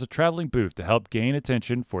conferences as a traveling booth to help gain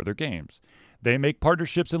attention for their games. They make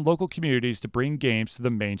partnerships in local communities to bring games to the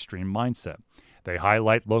mainstream mindset. They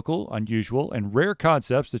highlight local, unusual, and rare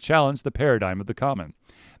concepts to challenge the paradigm of the common.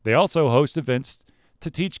 They also host events to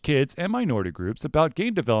teach kids and minority groups about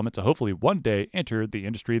game development to hopefully one day enter the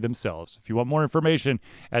industry themselves. If you want more information,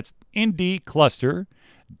 that's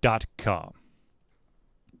indiecluster.com.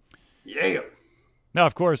 Yeah. Now,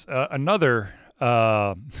 of course, another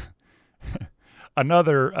friend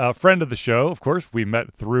of the show, of course, we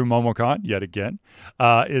met through MomoCon yet again,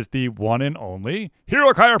 is the one and only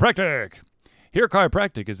Hero Chiropractic. Hero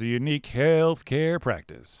Chiropractic is a unique healthcare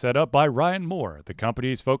practice set up by Ryan Moore. The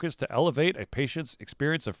company's focus to elevate a patient's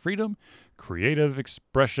experience of freedom, creative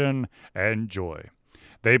expression, and joy.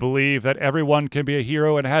 They believe that everyone can be a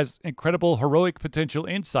hero and has incredible heroic potential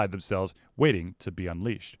inside themselves waiting to be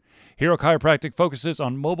unleashed. Hero Chiropractic focuses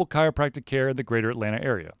on mobile chiropractic care in the greater Atlanta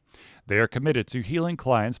area. They are committed to healing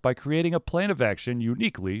clients by creating a plan of action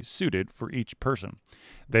uniquely suited for each person.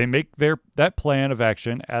 They make that plan of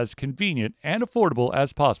action as convenient and affordable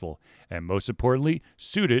as possible, and most importantly,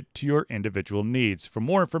 suited to your individual needs. For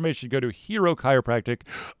more information, go to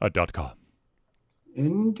herochiropractic.com.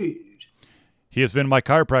 Indeed. He has been my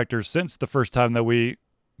chiropractor since the first time that we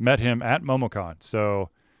met him at MomoCon, so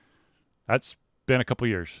that's been a couple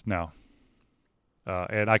years now,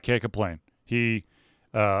 and I can't complain. He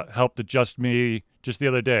helped adjust me just the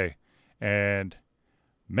other day, and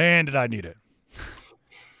man, did I need it.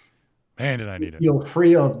 Man, did I need it. Feel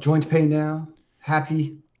free of joint pain now?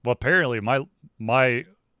 Happy? Well, apparently my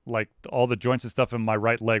like all the joints and stuff in my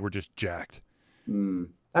right leg were just jacked.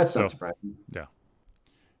 That's not surprising.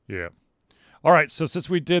 Yeah. All right, so since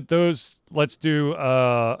we did those, let's do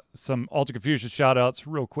some Alter Confusion shout-outs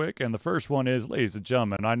real quick. And the first one is, ladies and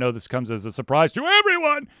gentlemen, I know this comes as a surprise to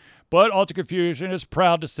everyone, but Alter Confusion is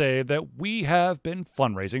proud to say that we have been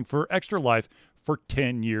fundraising for Extra Life for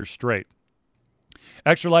 10 years straight.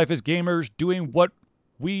 Extra Life is gamers doing what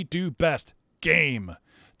we do best, game,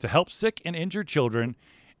 to help sick and injured children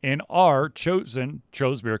in our chosen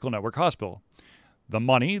Cho's Miracle Network Hospital. The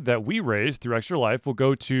money that we raise through Extra Life will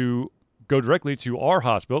go directly to our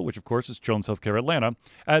hospital, which of course is Children's Healthcare Atlanta,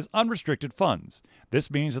 as unrestricted funds. This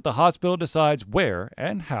means that the hospital decides where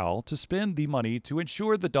and how to spend the money to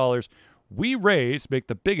ensure the dollars we raise make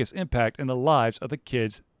the biggest impact in the lives of the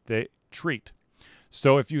kids they treat.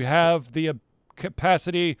 So if you have the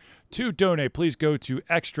capacity to donate, please go to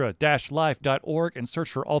extra-life.org and search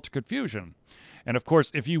for Alter Confusion. And of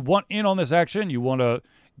course, if you want in on this action, you want to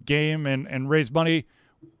game and raise money,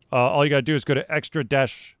 all you got to do is go to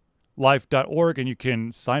extra-life.org and you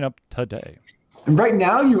can sign up today. And right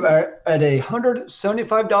now you are at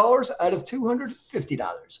 $175 out of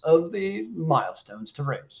 $250 of the milestones to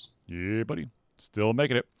raise. Yeah, buddy. Still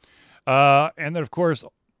making it. And then, of course,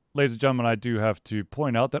 ladies and gentlemen, I do have to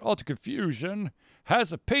point out that Alter Confusion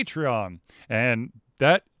has a Patreon. And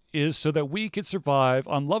that is so that we can survive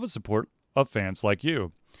on love and support of fans like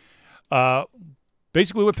you.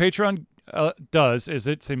 Basically, what Patreon does is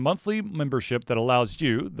it's a monthly membership that allows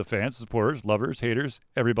you, the fans, supporters, lovers, haters,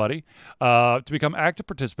 everybody, to become active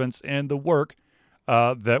participants in the work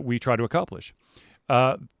that we try to accomplish.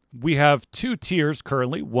 We have two tiers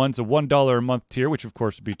currently. One's a $1 a month tier, which of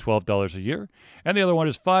course would be $12 a year. And the other one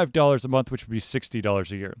is $5 a month, which would be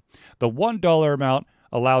 $60 a year. The $1 amount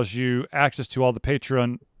allows you access to all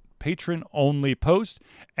the patron-only posts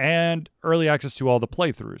and early access to all the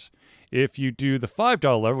playthroughs. If you do the $5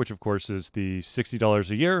 level, which of course is the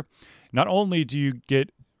 $60 a year, not only do you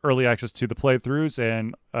get early access to the playthroughs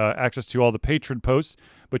and access to all the patron posts,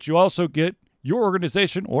 but you also get your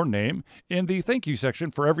organization or name in the thank you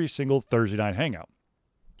section for every single Thursday night hangout.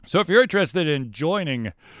 So if you're interested in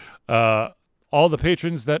joining all the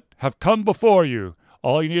patrons that have come before you,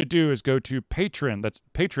 all you need to do is go to Patreon. That's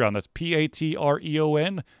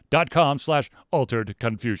patreon.com/altered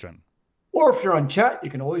confusion. Or if you're on chat, you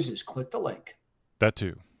can always just click the link. That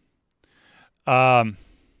too. Trying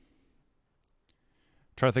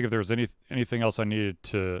to think if there was anything else I needed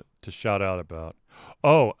to shout out about.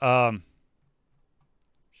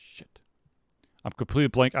 Shit. I'm completely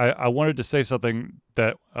blank. I wanted to say something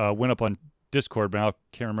that went up on Discord, but I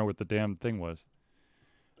can't remember what the damn thing was.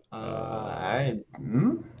 Give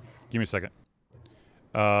me a second.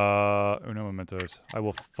 Uno mementos. I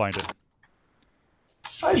will find it.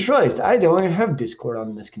 I just realized I don't even have Discord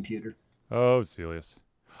on this computer. Oh, Celius.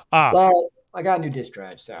 Well, I got a new disk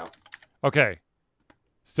drive, so. Okay.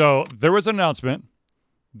 So there was an announcement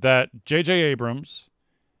that J.J. Abrams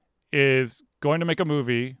is going to make a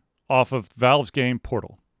movie off of Valve's game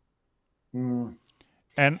Portal.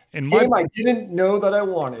 And Game I didn't know that I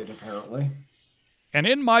wanted, apparently. And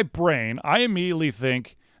in my brain, I immediately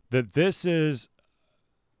think that this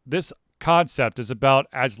concept is about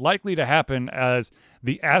as likely to happen as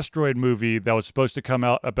the asteroid movie that was supposed to come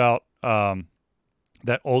out about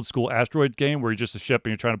that old school asteroid game where you're just a ship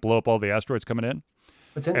and you're trying to blow up all the asteroids coming in.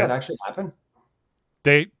 But didn't that actually happen?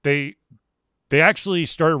 They actually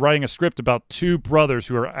started writing a script about two brothers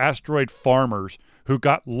who are asteroid farmers who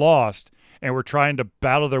got lost and were trying to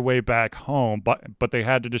battle their way back home, but they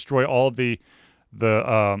had to destroy all the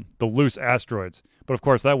loose asteroids. But of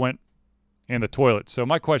course, that went in the toilet. So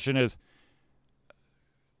my question is,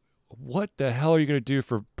 what the hell are you going to do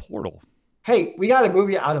for Portal? Hey, we got a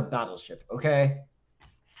movie out of Battleship, okay?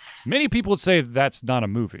 Many people would say that's not a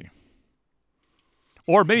movie.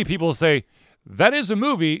 Or many people will say, that is a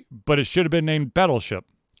movie, but it should have been named Battleship.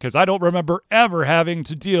 Because I don't remember ever having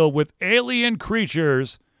to deal with alien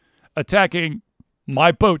creatures attacking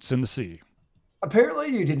my boats in the sea. Apparently,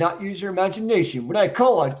 you did not use your imagination when I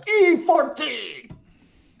call on E14.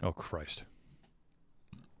 Oh, Christ.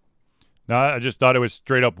 No, I just thought it was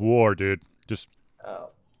straight up war, dude. Just. Oh.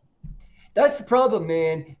 That's the problem,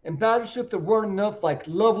 man. In Battleship, there weren't enough like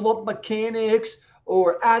level up mechanics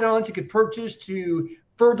or add-ons you could purchase to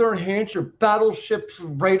further enhance your battleship's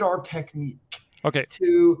radar technique. Okay.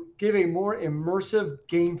 To give a more immersive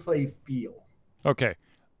gameplay feel. Okay.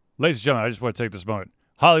 Ladies and gentlemen, I just want to take this moment.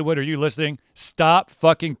 Hollywood, are you listening? Stop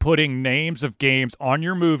fucking putting names of games on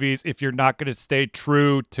your movies if you're not going to stay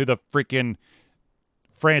true to the freaking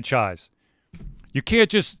franchise. You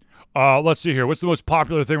can't just, let's see here. What's the most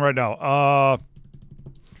popular thing right now?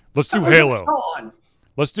 Let's do Halo.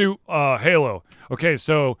 Let's do Halo. Okay,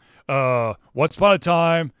 so once upon a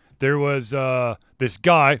time, there was this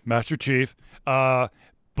guy, Master Chief,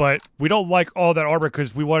 but we don't like all that armor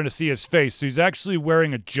because we wanted to see his face. So he's actually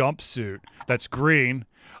wearing a jumpsuit that's green,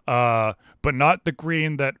 but not the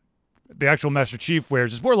green that the actual Master Chief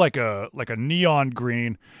wears. It's more like a neon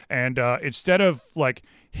green. And instead of like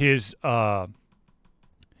his assault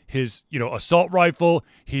rifle,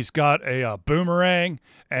 he's got a boomerang.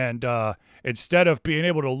 And instead of being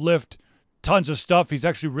able to lift tons of stuff, he's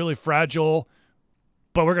actually really fragile.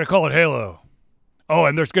 But we're gonna call it Halo. Oh,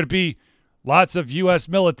 and there's gonna be lots of U.S.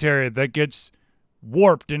 military that gets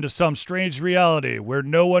warped into some strange reality where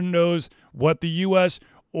no one knows what the U.S.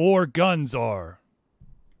 or guns are.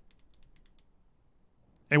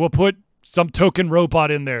 And we'll put some token robot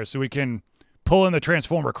in there so we can pull in the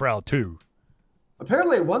Transformer crowd too.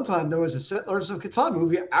 Apparently, at one time, there was a Settlers of Catan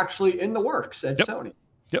movie actually in the works at Sony.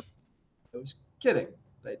 Yep. I was kidding.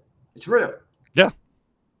 But it's real. Yeah,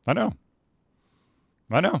 I know.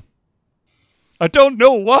 I don't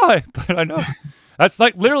know why, but I know. That's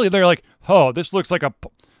like literally they're like, oh, this looks like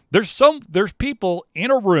there's people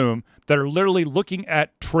in a room that are literally looking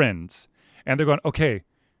at trends and they're going, okay,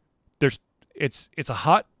 it's a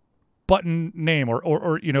hot button name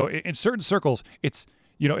or in certain circles, it's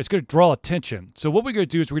going to draw attention. So what we're going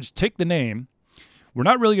to do is we're going to take the name. We're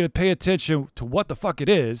not really going to pay attention to what the fuck it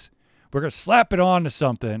is. We're going to slap it on to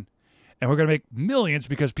something and we're going to make millions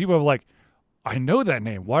because people are like, I know that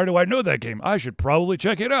name. Why do I know that game? I should probably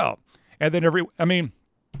check it out. And then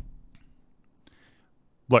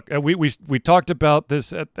look, we talked about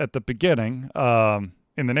this at the beginning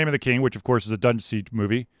in The Name of the King, which of course is a Dungeon Siege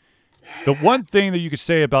movie. The one thing that you could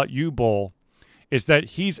say about U-Bowl is that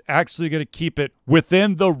he's actually going to keep it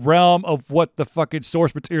within the realm of what the fucking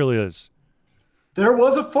source material is. There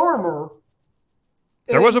was a farmer.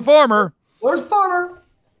 There was a farmer.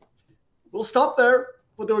 We'll stop there,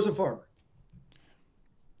 but there was a farmer.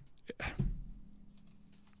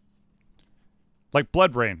 Like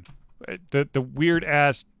Blood Rain. The weird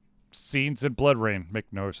ass scenes in Blood Rain make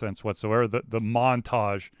no sense whatsoever. The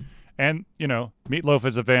montage. And, Meatloaf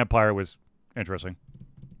as a vampire was interesting.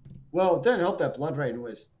 Well, it didn't help that Blood Rain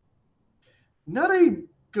was not a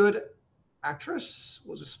good actress.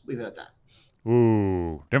 We'll just leave it at that.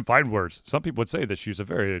 Ooh, didn't find words. Some people would say that she's a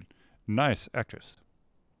very nice actress.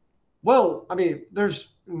 Well, there's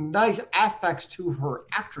nice aspects to her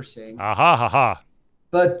actressing. Aha, ha, ha.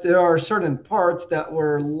 But there are certain parts that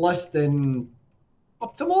were less than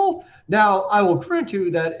optimal. Now, I will grant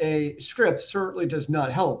you that a script certainly does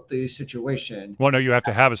not help the situation. Well, no, you have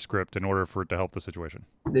to have a script in order for it to help the situation.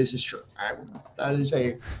 This is true. That is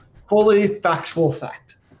a fully factual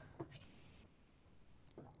fact.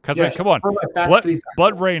 Because, come on.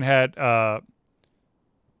 Blood Rain had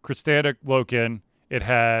Kristanna Loken. It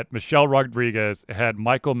had Michelle Rodriguez. It had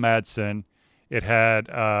Michael Madsen. It had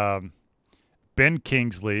Ben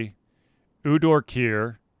Kingsley, Udo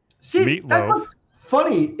Kier, Meatloaf. That's what's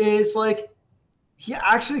funny is like he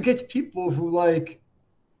actually gets people who like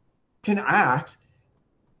can act,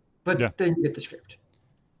 but Yeah. then you get the script.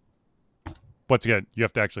 Once again, you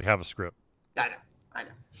have to actually have a script. I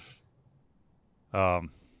know.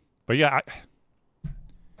 But yeah.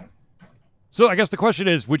 So I guess the question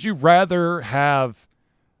is, would you rather have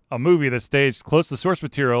a movie that stays close to source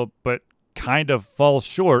material but kind of falls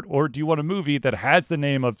short, or do you want a movie that has the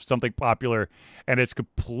name of something popular and it's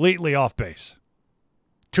completely off base?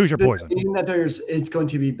 Choose your poison. Meaning that it's going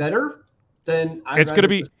to be better, then It's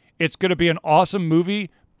going to be an awesome movie,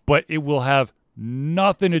 but it will have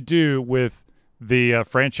nothing to do with the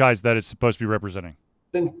franchise that it's supposed to be representing.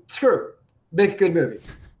 Then screw it. Make a good movie.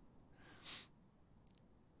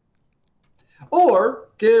 Or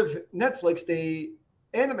give Netflix the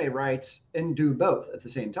anime rights and do both at the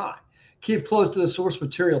same time. Keep close to the source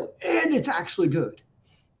material, and it's actually good.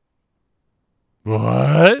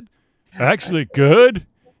 What? Actually good?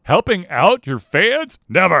 Helping out your fans?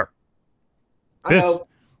 Never.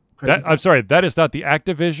 I'm sorry, that is not the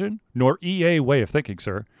Activision nor EA way of thinking,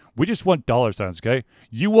 sir. We just want dollar signs, okay?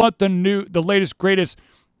 You want the latest, greatest,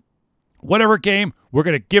 whatever game, we're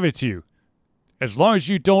going to give it to you. As long as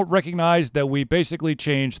you don't recognize that we basically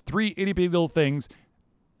changed 3 itty-bitty little things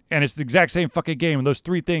and it's the exact same fucking game, and those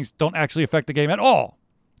 3 things don't actually affect the game at all,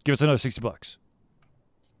 give us another $60.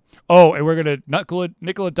 Oh, and we're going to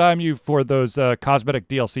nickel and dime you for those cosmetic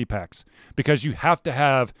DLC packs, because you have to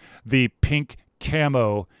have the pink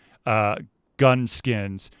camo gun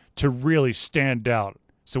skins to really stand out.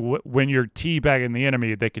 So when you're teabagging the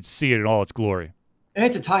enemy, they could see it in all its glory.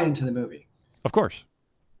 And to tie into the movie. Of course.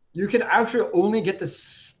 You can actually only get the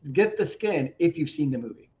skin if you've seen the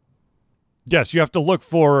movie. Yes, you have to look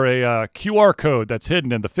for a QR code that's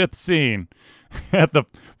hidden in the 5th scene at the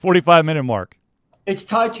 45-minute mark. It's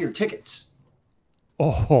tied to your tickets.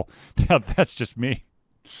 Oh, that's just me.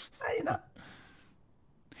 I know.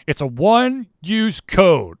 It's a one-use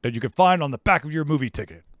code that you can find on the back of your movie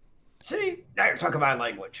ticket. See? Now you're talking my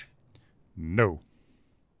language. No.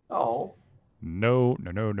 Oh. No.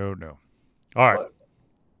 All right. What?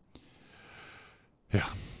 Yeah.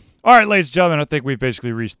 All right, ladies and gentlemen, I think we've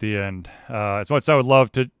basically reached the end. As much as I would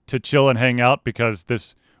love to chill and hang out, because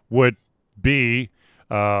this would be,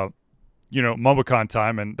 MomoCon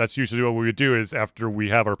time, and that's usually what we would do is after we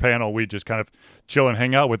have our panel, we just kind of chill and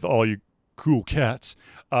hang out with all you cool cats.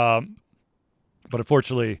 But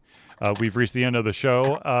unfortunately, we've reached the end of the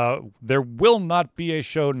show. There will not be a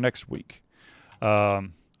show next week,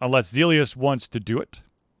 unless Zelius wants to do it.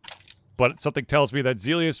 But something tells me that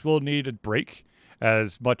Zelius will need a break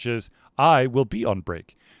as much as I will be on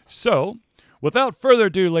break. So, without further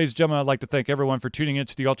ado, ladies and gentlemen, I'd like to thank everyone for tuning in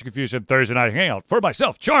to the Ultra Confusion Thursday Night Hangout. For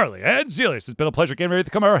myself, Charlie, and Zelius, it's been a pleasure getting ready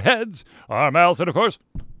to come our heads, our mouths, and of course,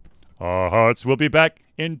 our hearts. Will be back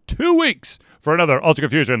in 2 weeks for another Ultra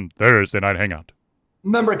Confusion Thursday Night Hangout.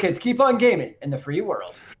 Remember, kids, keep on gaming in the free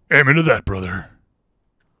world. Amen to that, brother.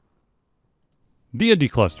 The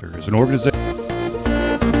Indie Cluster is an organization.